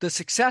the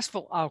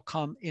successful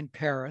outcome in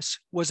Paris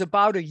was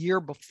about a year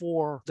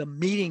before the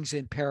meetings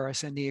in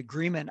Paris and the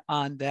agreement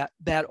on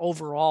that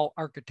overall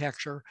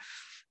architecture.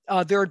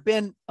 There had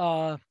been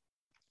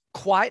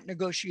quiet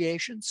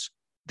negotiations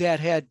that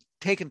had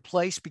taken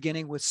place,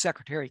 beginning with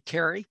Secretary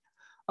Kerry,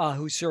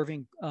 who's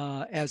serving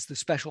as the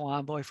special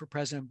envoy for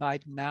President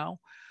Biden now.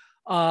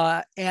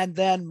 And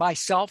then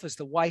myself as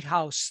the White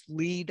House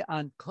lead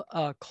on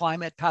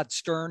climate, Todd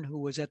Stern, who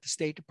was at the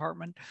State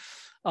Department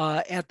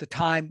at the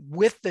time,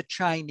 with the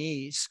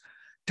Chinese,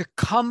 to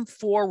come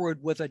forward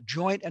with a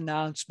joint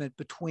announcement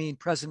between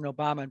President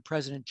Obama and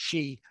President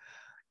Xi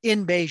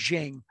in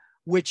Beijing,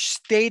 which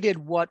stated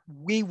what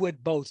we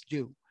would both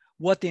do,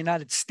 what the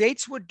United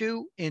States would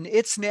do in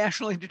its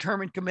nationally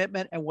determined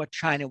commitment and what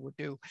China would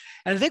do.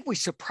 And I think we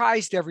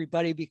surprised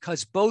everybody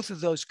because both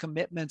of those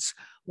commitments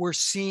were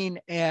seen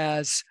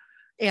as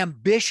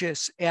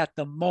ambitious at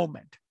the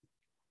moment.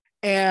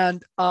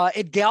 And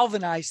it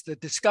galvanized the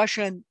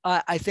discussion.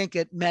 I think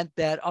it meant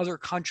that other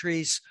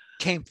countries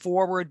came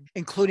forward,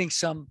 including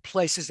some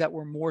places that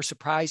were more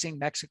surprising.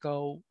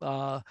 Mexico,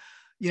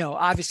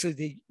 obviously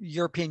the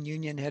European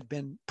Union had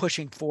been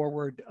pushing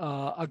forward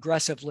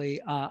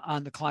aggressively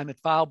on the climate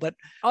file, but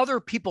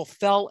other people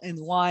fell in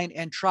line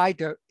and tried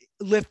to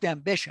lift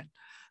ambition.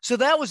 So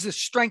that was the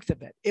strength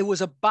of it. It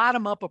was a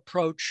bottom-up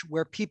approach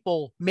where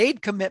people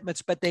made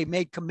commitments, but they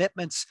made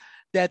commitments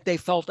that they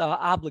felt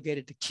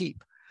obligated to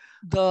keep.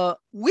 The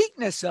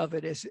weakness of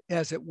it,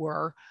 as it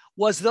were,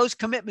 was those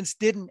commitments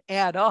didn't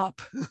add up.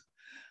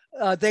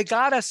 They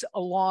got us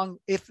along.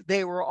 If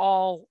they were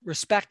all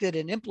respected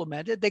and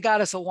implemented, they got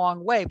us a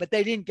long way, but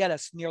they didn't get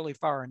us nearly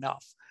far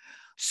enough.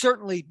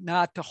 Certainly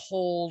not to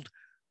hold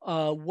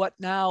what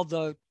now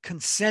the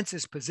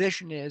consensus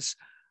position is,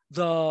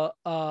 the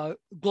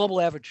global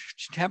average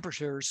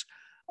temperatures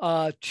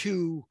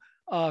to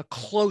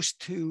close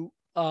to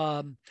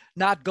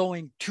not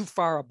going too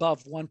far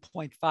above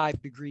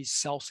 1.5 degrees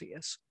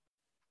Celsius.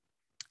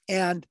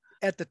 And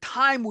at the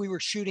time we were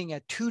shooting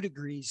at 2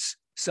 degrees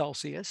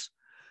Celsius.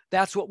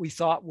 That's what we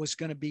thought was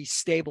going to be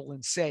stable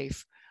and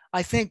safe.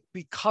 I think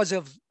because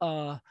of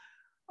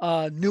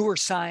newer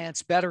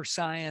science, better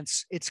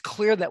science, it's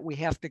clear that we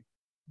have to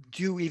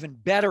do even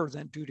better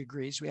than 2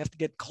 degrees. We have to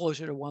get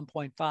closer to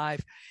 1.5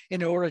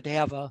 in order to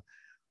have a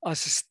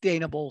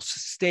sustainable,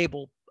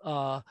 stable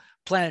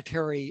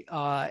planetary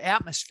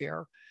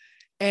atmosphere.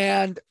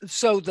 And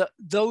so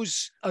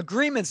those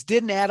agreements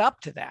didn't add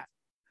up to that.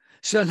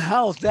 So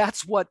now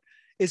that's what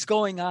is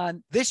going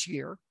on this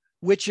year,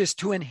 which is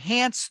to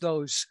enhance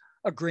those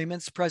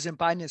agreements. President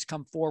Biden has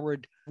come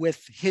forward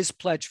with his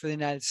pledge for the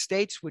United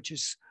States, which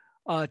is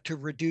to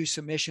reduce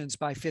emissions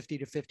by 50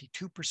 to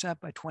 52%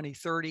 by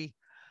 2030.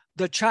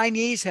 The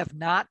Chinese have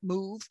not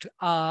moved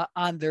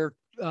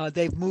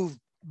they've moved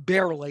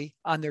barely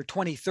on their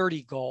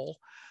 2030 goal.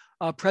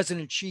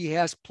 President Xi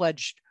has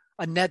pledged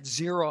a net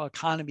zero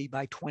economy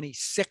by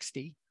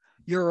 2060.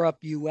 Europe,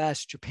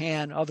 US,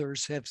 Japan,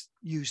 others have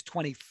used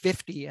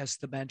 2050 as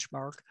the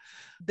benchmark.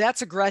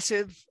 That's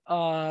aggressive.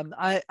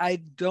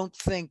 I don't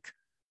think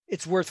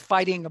it's worth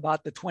fighting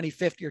about the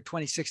 2050 or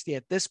 2060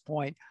 at this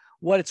point.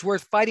 What it's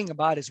worth fighting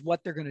about is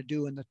what they're going to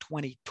do in the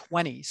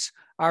 2020s.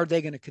 Are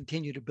they going to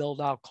continue to build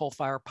out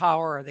coal-fired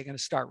power? Are they going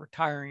to start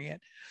retiring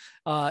it,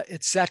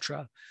 et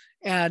cetera?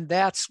 And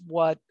that's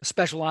what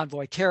Special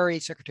Envoy Kerry,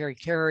 Secretary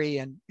Kerry,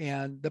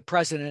 and the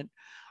president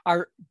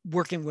are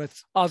working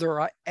with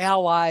other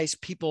allies,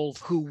 people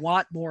who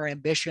want more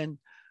ambition.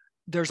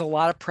 There's a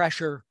lot of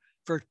pressure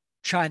for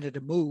China to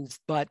move,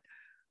 but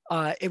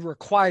it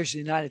requires the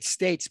United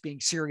States being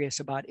serious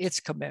about its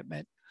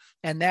commitment.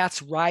 And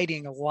that's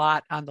riding a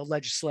lot on the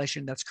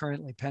legislation that's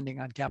currently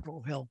pending on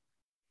Capitol Hill.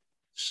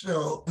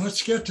 So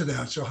let's get to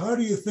that. So how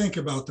do you think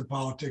about the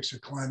politics of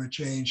climate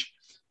change,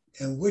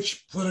 and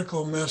which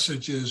political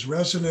messages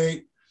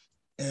resonate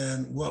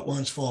and what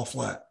ones fall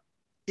flat?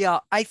 Yeah,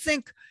 I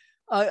think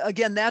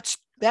again, that's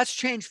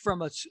changed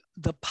from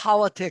the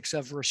politics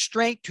of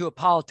restraint to a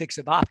politics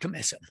of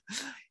optimism.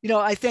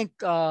 I think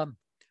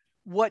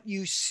what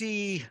you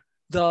see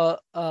the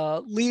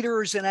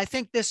leaders, and I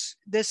think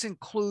this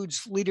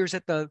includes leaders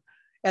at the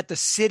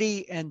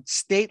city and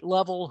state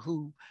level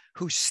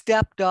who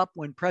stepped up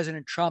when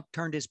President Trump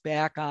turned his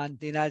back on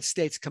the United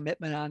States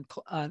commitment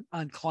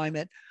on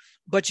climate.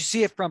 But you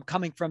see it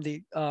coming from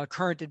the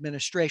current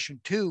administration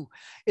too,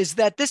 is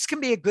that this can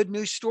be a good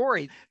news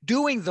story.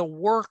 Doing the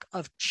work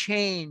of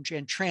change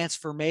and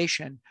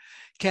transformation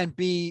can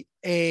be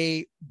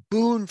a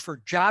boon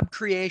for job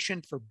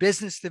creation, for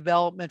business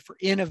development, for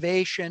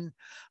innovation,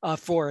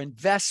 for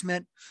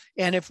investment.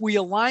 And if we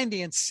align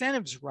the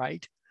incentives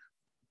right,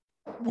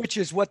 which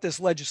is what this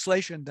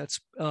legislation that's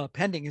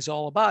pending is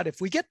all about,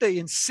 if we get the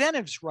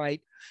incentives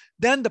right,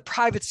 then the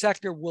private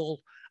sector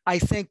will, I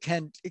think,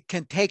 can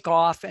take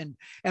off and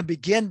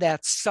begin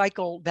that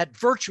cycle, that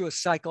virtuous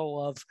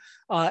cycle of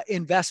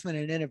investment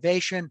and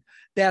innovation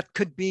that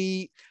could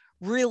be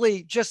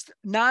really just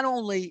not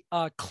only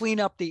clean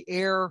up the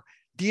air,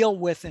 deal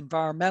with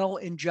environmental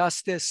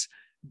injustice,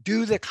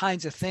 do the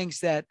kinds of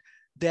things that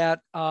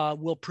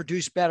will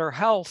produce better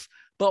health,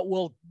 but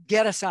will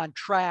get us on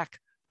track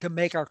to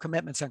make our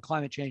commitments on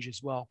climate change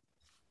as well.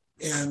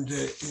 And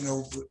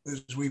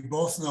as we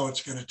both know,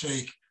 it's going to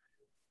take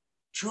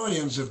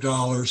trillions of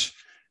dollars.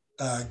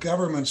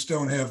 Governments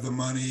don't have the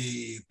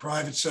money,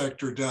 private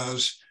sector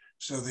does.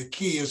 So the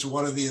key is,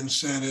 what are the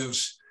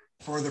incentives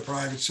for the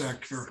private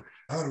sector?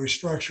 How do we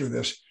structure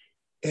this?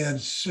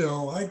 And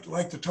so I'd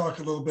like to talk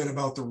a little bit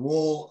about the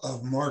role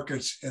of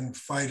markets in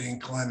fighting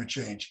climate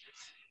change.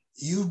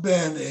 You've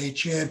been a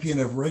champion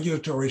of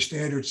regulatory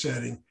standard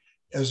setting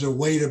as a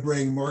way to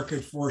bring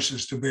market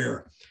forces to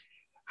bear.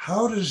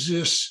 How does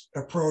this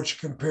approach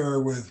compare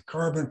with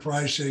carbon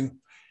pricing?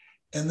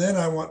 And then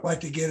I would like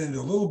to get into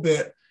a little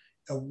bit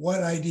of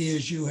what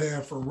ideas you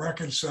have for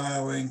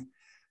reconciling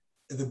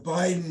the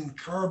Biden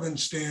carbon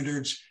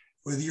standards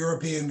with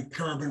European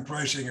carbon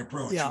pricing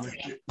approach,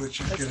 which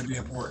is going to be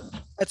important.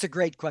 That's a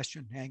great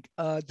question, Hank.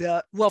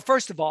 Well,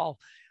 first of all,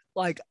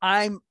 like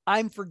I'm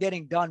for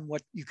getting done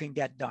what you can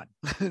get done.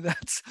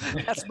 that's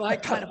my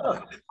kind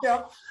of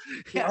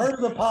the art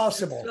of the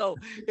possible. So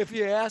if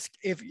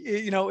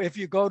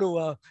you go to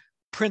a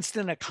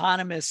Princeton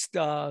economist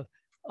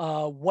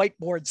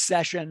whiteboard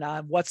session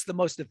on what's the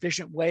most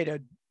efficient way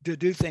to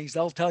do things,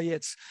 they'll tell you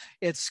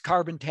it's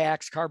carbon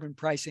tax, carbon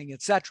pricing,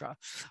 etc.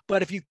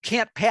 But if you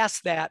can't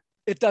pass that,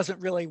 it doesn't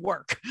really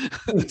work.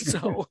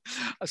 so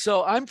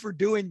I'm for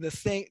doing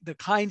the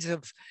kinds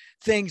of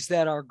things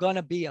that are going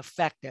to be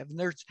effective.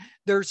 And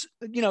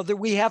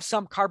we have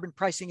some carbon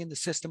pricing in the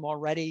system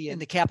already, in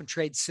the cap and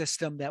trade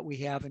system that we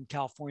have in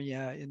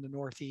California, in the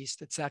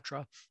Northeast,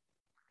 etc.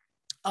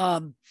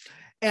 And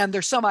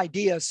there's some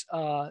ideas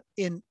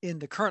in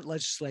the current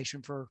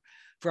legislation for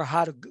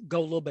how to go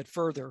a little bit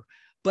further.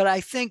 But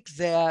I think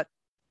that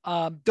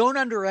don't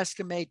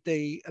underestimate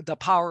the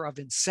power of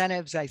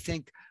incentives. I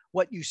think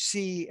what you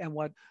see and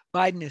what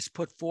Biden has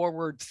put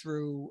forward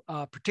through,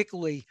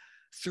 particularly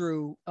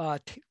through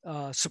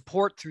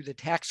support through the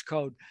tax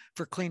code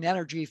for clean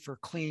energy, for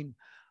clean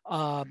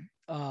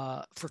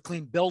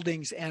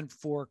buildings, and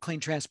for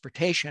clean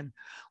transportation,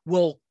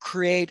 will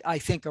create, I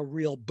think, a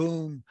real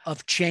boom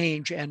of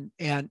change and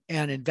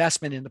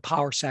investment in the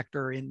power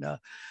sector, in the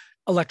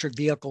electric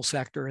vehicle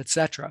sector, et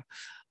cetera.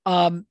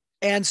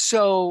 And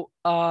so,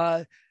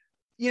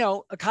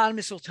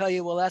 economists will tell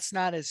you, well, that's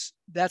not as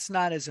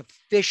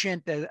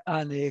efficient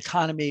on the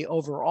economy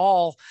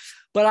overall.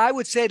 But I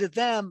would say to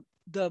them,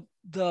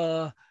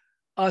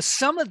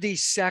 some of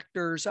these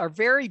sectors are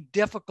very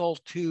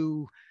difficult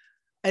to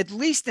at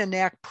least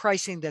enact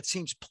pricing that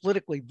seems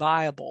politically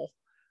viable.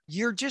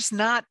 You're just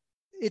not.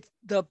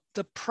 The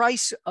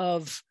price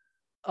of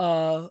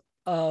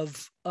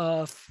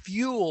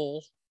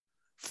fuel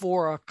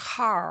for a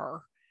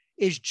car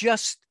is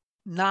just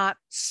not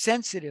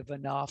sensitive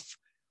enough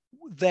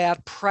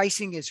that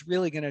pricing is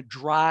really going to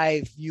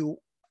drive you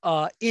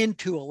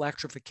into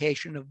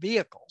electrification of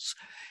vehicles.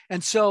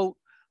 And so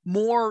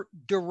more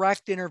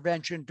direct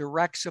intervention,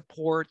 direct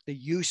support, the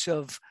use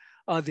of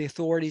the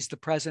authorities the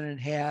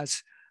president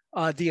has,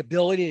 the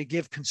ability to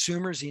give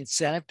consumers the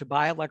incentive to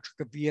buy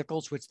electric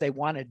vehicles, which they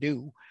want to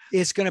do,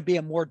 is going to be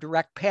a more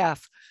direct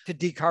path to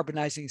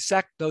decarbonizing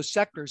those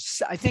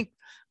sectors. I think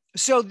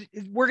so.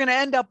 We're going to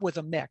end up with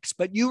a mix.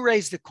 But you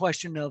raised the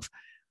question of,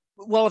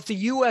 well, if the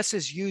US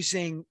is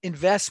using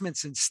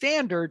investments in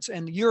standards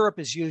and Europe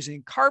is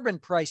using carbon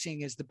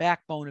pricing as the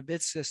backbone of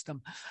its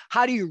system,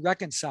 how do you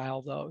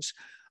reconcile those?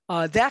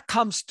 That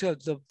comes to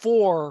the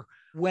fore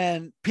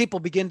when people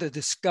begin to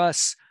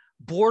discuss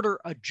border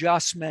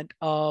adjustment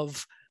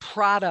of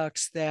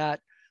products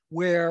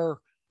where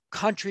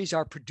countries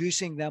are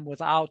producing them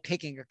without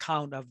taking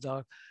account of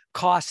the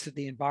cost to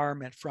the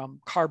environment from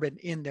carbon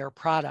in their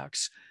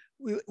products,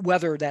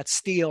 whether that's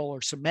steel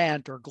or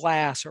cement or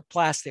glass or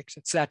plastics,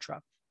 et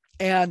cetera.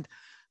 And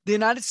the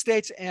United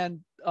States and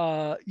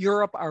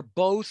Europe are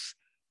both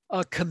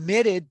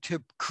committed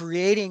to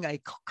creating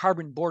a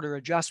carbon border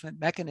adjustment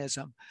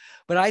mechanism.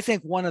 But I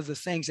think one of the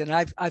things, and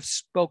I've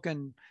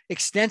spoken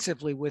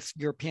extensively with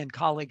European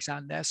colleagues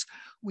on this,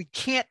 we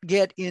can't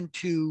get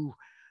into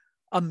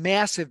a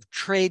massive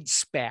trade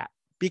spat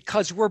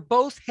because we're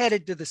both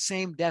headed to the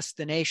same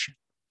destination.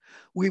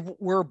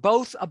 We're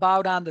both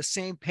about on the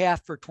same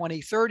path for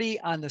 2030,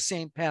 on the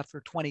same path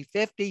for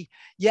 2050.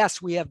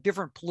 Yes, we have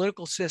different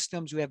political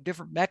systems, we have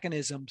different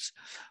mechanisms,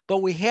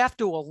 but we have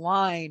to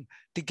align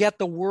to get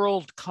the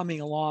world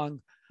coming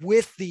along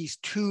with these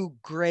two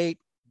great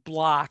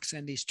blocks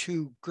and these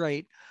two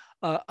great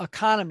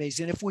economies.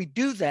 And if we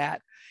do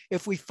that,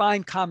 if we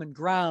find common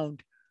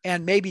ground,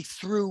 and maybe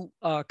through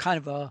kind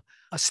of a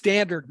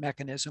standard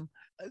mechanism,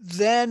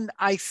 then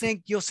I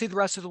think you'll see the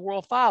rest of the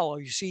world follow.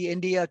 You see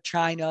India,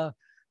 China,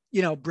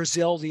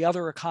 Brazil, the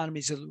other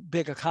economies,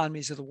 big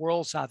economies of the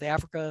world, South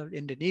Africa,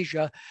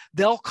 Indonesia,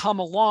 they'll come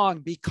along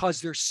because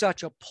there's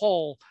such a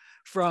pull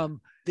from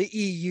the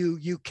EU,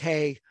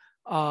 UK,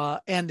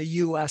 and the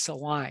US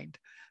aligned.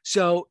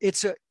 So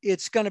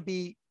it's going to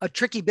be a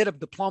tricky bit of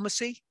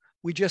diplomacy.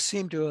 We just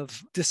seem to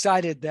have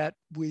decided that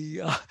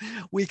we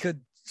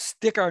could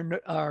stick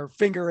our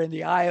finger in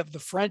the eye of the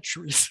French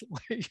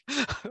recently.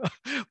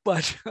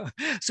 But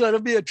so it'll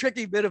be a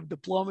tricky bit of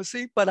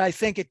diplomacy, but I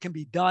think it can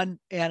be done.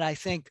 And I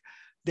think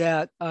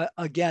that,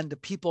 again, the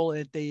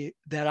people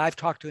that I've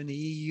talked to in the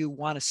EU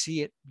want to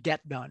see it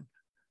get done.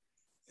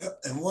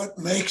 And what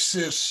makes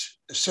this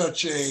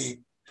such a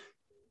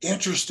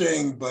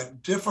interesting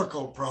but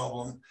difficult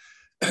problem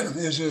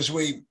is, as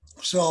we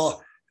saw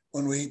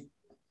when we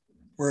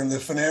were in the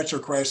financial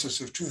crisis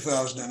of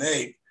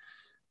 2008,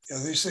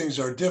 these things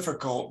are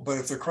difficult, but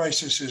if the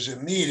crisis is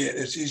immediate,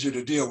 it's easier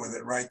to deal with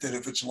it, right, than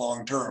if it's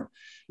long-term.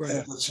 Right. And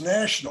if it's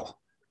national,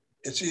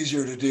 it's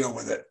easier to deal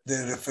with it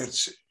than if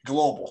it's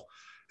global.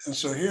 And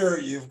so here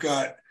you've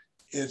got,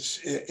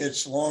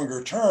 it's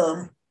longer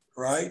term,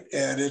 right,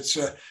 and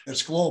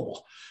it's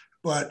global.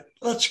 But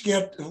let's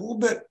get a little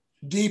bit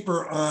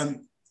deeper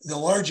on the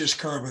largest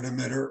carbon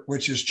emitter,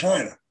 which is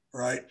China,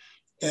 right?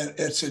 And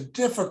it's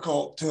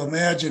difficult to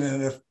imagine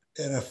an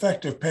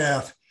effective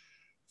path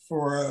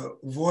for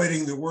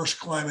avoiding the worst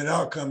climate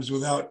outcomes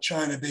without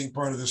China being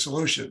part of the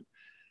solution.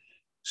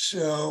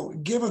 So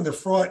given the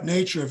fraught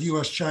nature of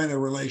US-China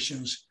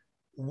relations,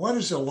 what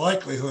is the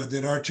likelihood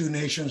that our two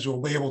nations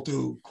will be able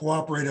to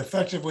cooperate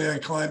effectively on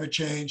climate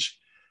change?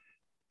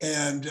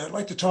 And I'd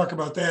like to talk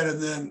about that.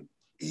 And then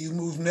you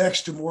move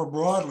next to more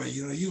broadly.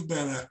 You've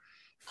been a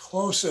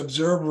close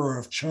observer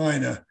of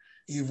China.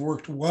 You've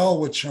worked well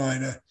with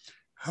China.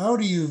 How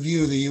do you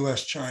view the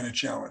US-China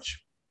challenge?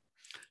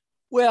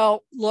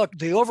 Well, look,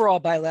 the overall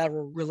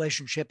bilateral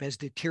relationship has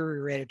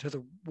deteriorated to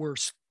the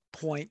worst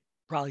point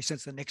probably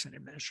since the Nixon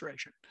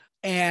administration.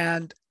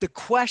 And the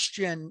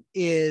question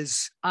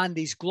is, on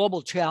these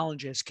global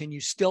challenges, can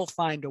you still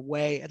find a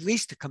way at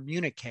least to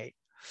communicate?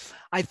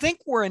 I think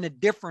we're in a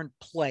different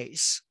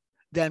place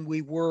than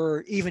we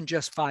were even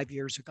just 5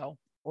 years ago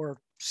or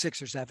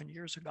 6 or 7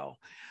 years ago.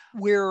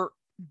 We're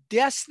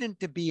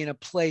destined to be in a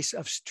place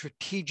of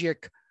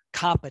strategic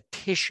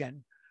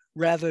competition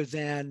rather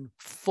than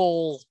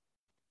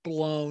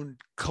full-blown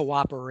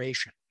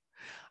cooperation.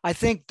 I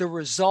think the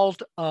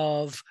result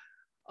of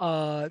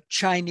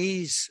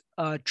Chinese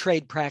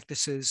trade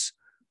practices,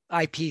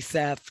 IP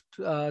theft,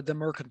 the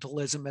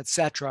mercantilism, et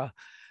cetera,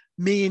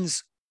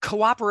 means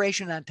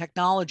cooperation on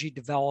technology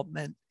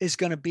development is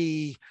going to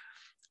be,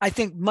 I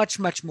think, much,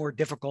 much more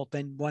difficult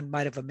than one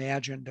might have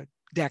imagined a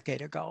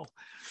decade ago.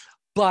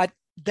 But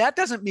that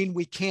doesn't mean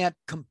we can't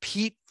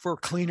compete for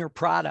cleaner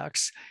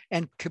products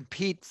and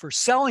compete for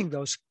selling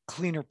those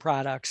cleaner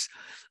products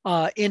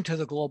into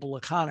the global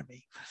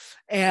economy.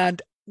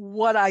 And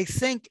what I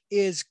think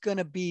is going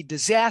to be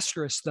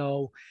disastrous,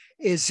 though,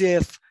 is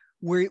if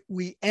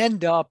we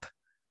end up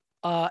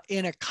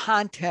in a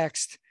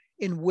context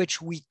in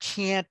which we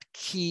can't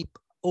keep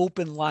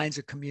open lines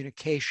of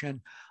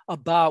communication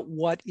about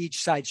what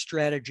each side's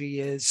strategy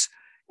is.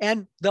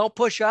 And they'll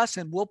push us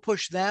and we'll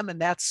push them,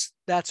 and that's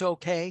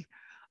okay.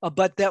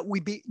 But that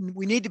we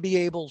need to be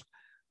able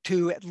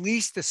to at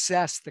least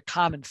assess the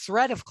common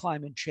threat of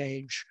climate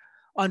change,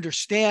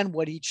 understand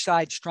what each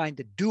side's trying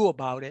to do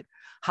about it,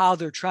 how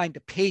they're trying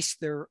to pace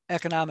their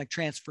economic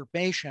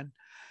transformation.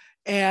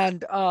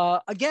 And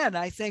again,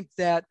 I think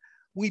that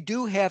we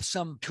do have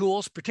some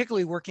tools,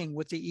 particularly working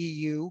with the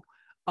EU,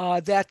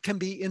 that can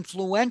be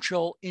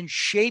influential in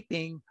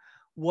shaping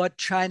what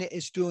China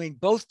is doing,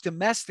 both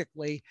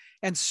domestically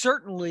and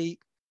certainly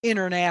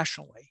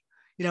internationally.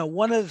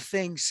 One of the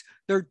things,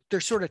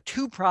 there's sort of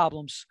two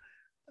problems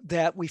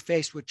that we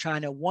face with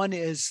China. One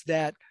is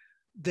that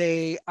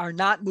they are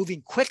not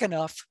moving quick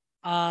enough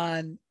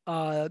on,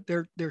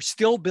 they're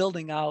still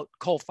building out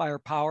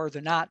coal-fired power.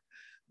 They're not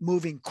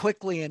moving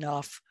quickly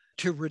enough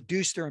to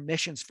reduce their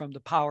emissions from the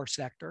power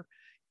sector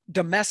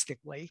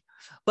domestically,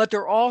 but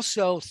they're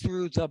also,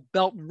 through the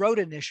Belt and Road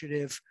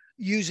Initiative,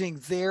 using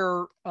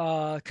their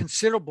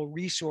considerable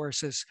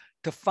resources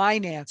to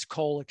finance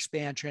coal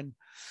expansion,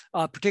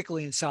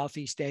 particularly in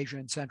Southeast Asia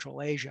and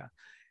Central Asia.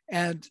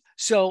 And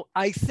so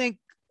I think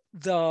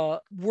the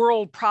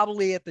world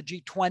probably at the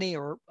G20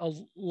 or a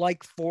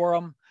like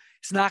forum,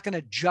 it's not going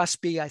to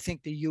just be, I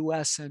think the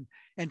US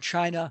and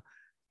China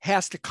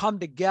has to come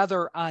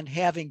together on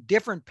having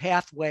different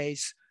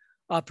pathways,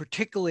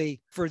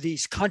 particularly for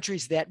these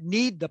countries that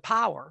need the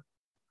power,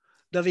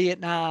 the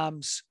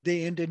Vietnams,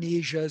 the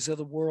Indonesias of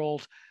the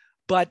world,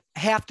 but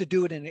have to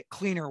do it in a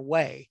cleaner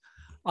way,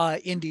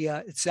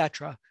 India, et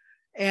cetera.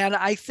 And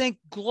I think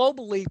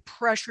globally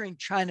pressuring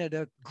China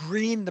to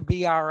green the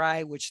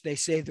BRI, which they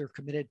say they're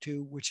committed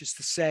to, which is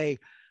to say,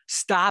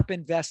 stop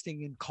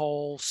investing in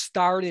coal,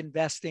 start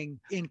investing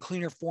in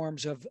cleaner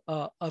forms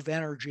of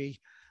energy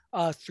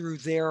through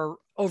their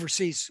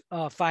overseas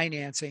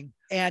financing,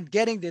 and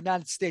getting the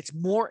United States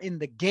more in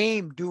the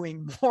game,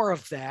 doing more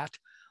of that,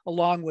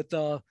 along with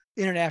the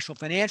international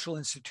financial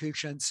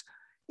institutions,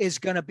 is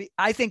going to be,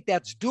 I think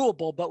that's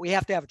doable, but we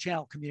have to have a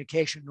channel of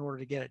communication in order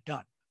to get it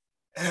done.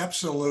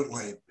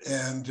 Absolutely.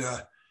 And,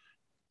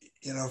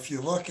 if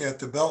you look at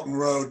the Belt and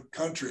Road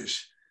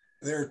countries,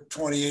 they're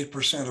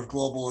 28% of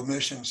global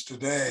emissions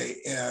today.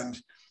 And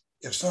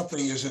if something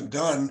isn't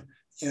done,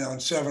 in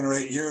 7 or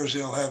 8 years,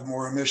 they'll have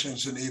more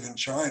emissions than even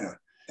China.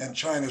 And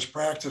China's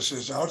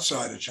practices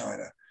outside of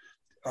China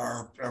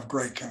are of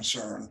great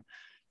concern.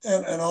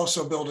 And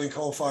also building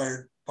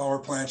coal-fired power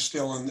plants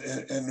still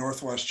in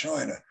Northwest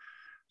China.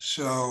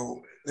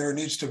 So there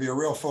needs to be a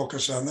real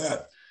focus on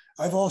that.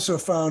 I've also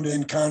found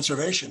in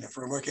conservation, if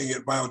we're looking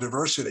at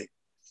biodiversity,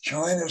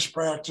 China's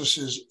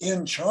practices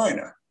in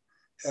China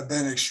have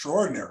been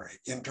extraordinary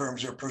in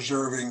terms of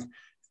preserving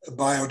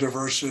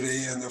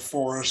biodiversity and the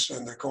forests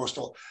and the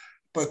coastal,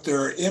 but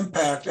their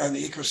impact on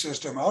the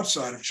ecosystem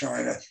outside of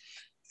China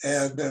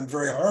has been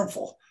very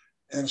harmful.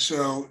 And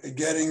so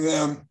getting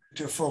them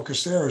to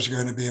focus there is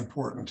going to be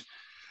important.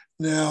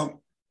 Now,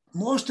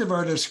 most of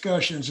our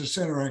discussions that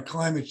center on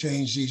climate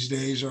change these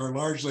days are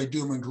largely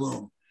doom and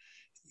gloom.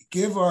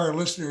 Give our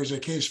listeners a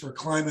case for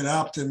climate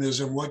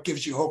optimism. What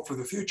gives you hope for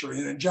the future?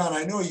 And John,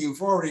 I know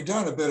you've already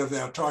done a bit of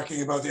that,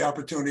 talking about the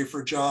opportunity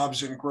for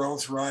jobs and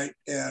growth, right?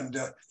 And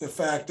the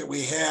fact that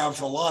we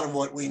have a lot of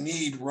what we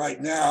need right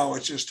now.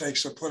 It just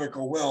takes a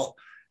political will.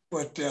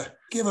 But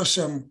give us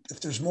if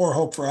there's more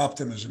hope for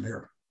optimism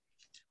here.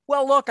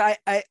 Well, look,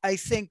 I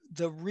think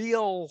the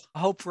real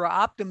hope for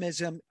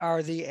optimism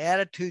are the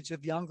attitudes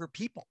of younger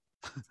people,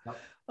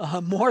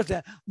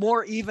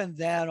 more even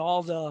than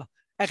all the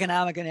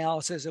economic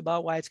analysis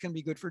about why it's going to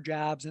be good for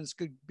jobs, and it's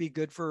going to be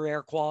good for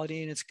air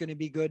quality, and it's going to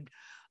be good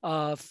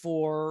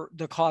for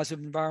the cause of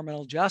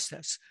environmental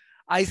justice.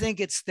 I think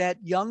it's that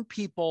young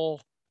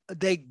people,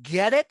 they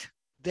get it.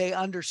 They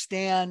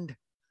understand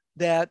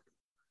that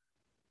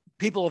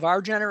people of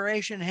our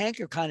generation, Hank,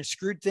 have kind of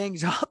screwed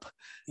things up,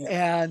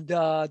 and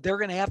they're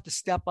going to have to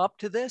step up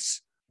to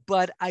this.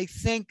 But I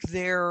think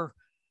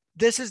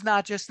this is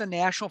not just a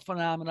national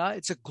phenomena,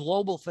 it's a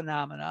global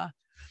phenomena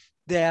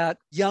that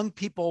young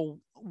people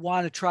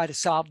want to try to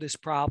solve this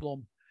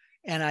problem.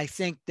 And I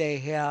think they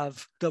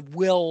have the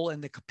will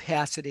and the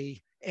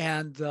capacity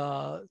and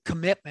the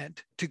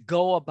commitment to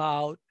go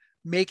about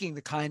making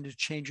the kind of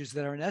changes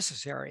that are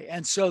necessary.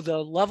 And so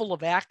the level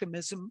of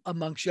activism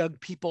amongst young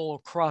people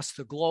across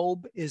the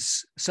globe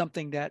is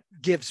something that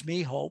gives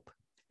me hope.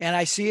 And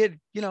I see it,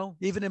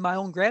 even in my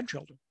own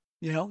grandchildren,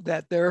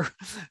 that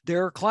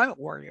they're climate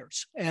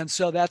warriors. And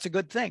so that's a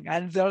good thing.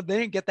 And they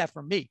didn't get that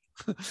from me.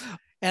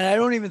 And I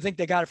don't even think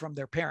they got it from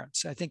their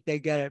parents. I think they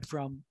get it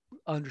from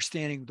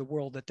understanding the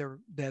world that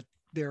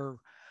they're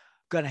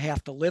going to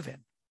have to live in.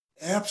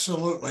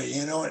 Absolutely.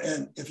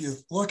 And if you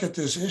look at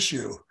this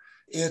issue,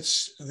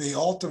 it's the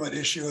ultimate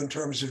issue in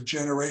terms of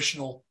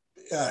generational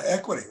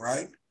equity,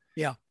 right?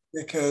 Yeah.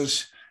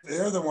 Because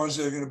they're the ones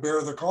that are going to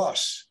bear the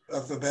costs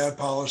of the bad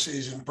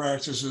policies and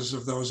practices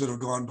of those that have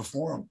gone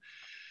before them.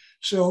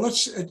 So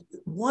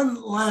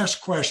one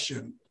last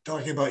question,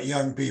 talking about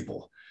young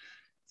people.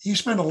 You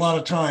spend a lot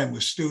of time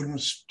with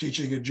students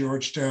teaching at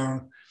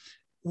Georgetown.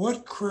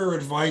 What career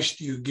advice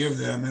do you give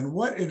them? And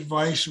what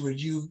advice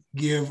would you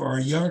give our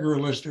younger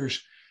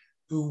listeners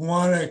who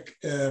want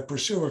to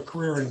pursue a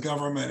career in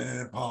government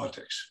and in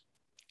politics?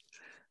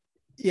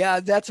 Yeah,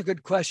 that's a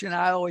good question.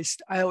 I always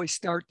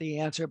start the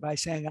answer by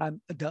saying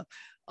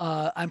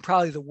I'm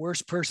probably the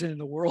worst person in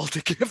the world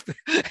to give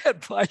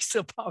advice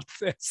about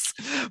this,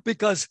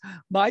 because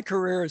my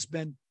career has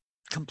been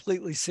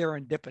completely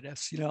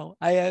serendipitous.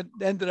 I had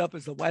ended up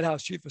as the White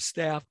House Chief of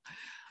Staff,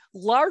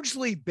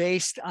 largely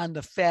based on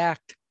the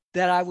fact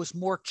that I was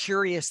more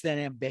curious than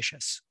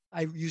ambitious.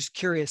 I used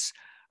curious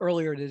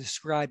earlier to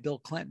describe Bill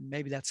Clinton.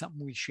 Maybe that's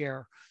something we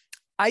share.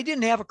 I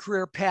didn't have a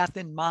career path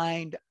in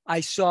mind. I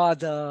saw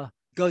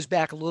goes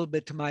back a little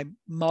bit to my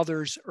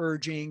mother's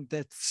urging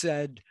that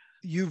said,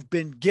 you've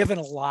been given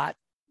a lot.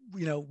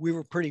 We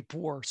were pretty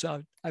poor,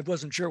 so I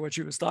wasn't sure what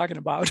she was talking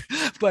about,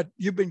 but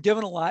you've been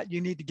given a lot,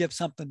 you need to give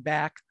something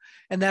back.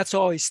 And that's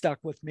always stuck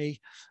with me.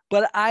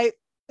 But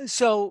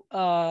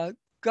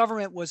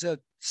government was a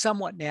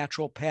somewhat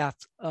natural path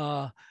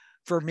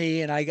for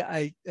me. And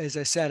I, as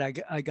I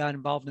said, I got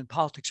involved in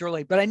politics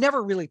early, but I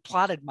never really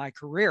plotted my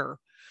career.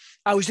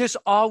 I was just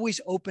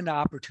always open to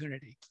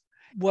opportunity.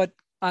 What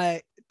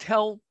I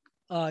tell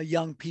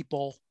young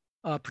people,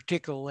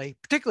 particularly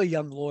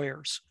young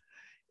lawyers,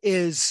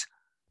 is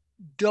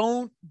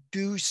don't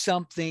do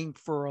something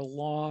for a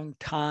long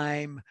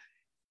time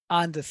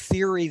on the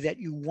theory that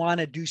you want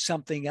to do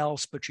something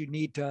else, but you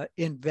need to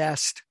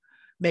invest,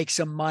 make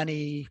some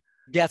money,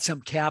 get some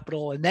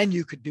capital, and then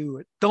you could do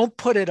it. Don't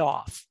put it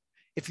off.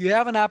 If you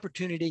have an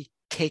opportunity,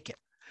 take it.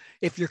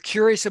 If you're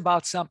curious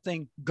about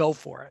something, go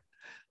for it.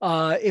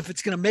 If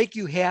it's going to make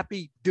you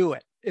happy, do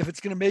it. If it's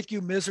going to make you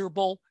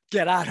miserable,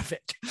 get out of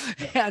it.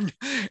 And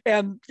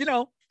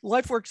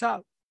life works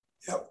out.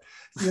 Yep.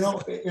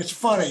 It's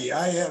funny.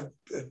 I have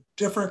a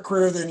different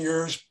career than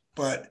yours,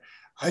 but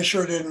I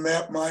sure didn't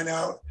map mine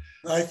out.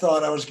 I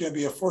thought I was going to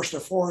be a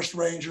forest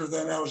ranger.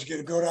 Then I was going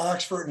to go to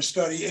Oxford and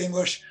study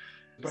English.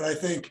 But I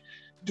think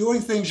doing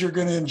things you're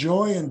going to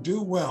enjoy and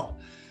do well.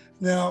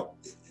 Now,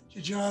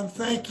 John,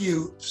 thank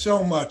you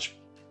so much.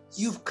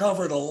 You've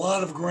covered a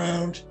lot of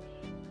ground,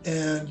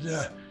 and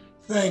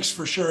thanks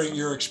for sharing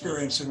your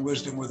experience and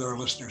wisdom with our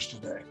listeners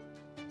today.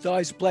 It's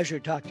always a pleasure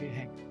to talk to you,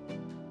 Hank.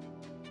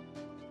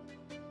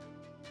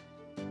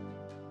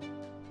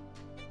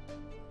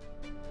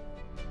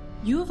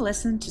 You have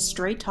listened to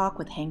Straight Talk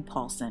with Hank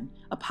Paulson,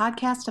 a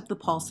podcast of the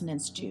Paulson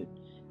Institute.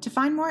 To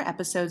find more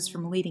episodes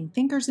from leading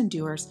thinkers and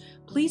doers,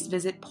 please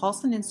visit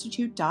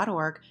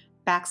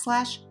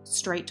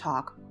paulsoninstitute.org/Straight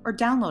Talk or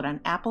download on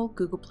Apple,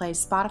 Google Play,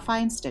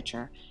 Spotify, and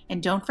Stitcher.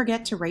 And don't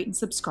forget to rate and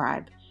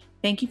subscribe.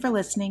 Thank you for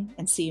listening,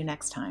 and see you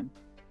next time.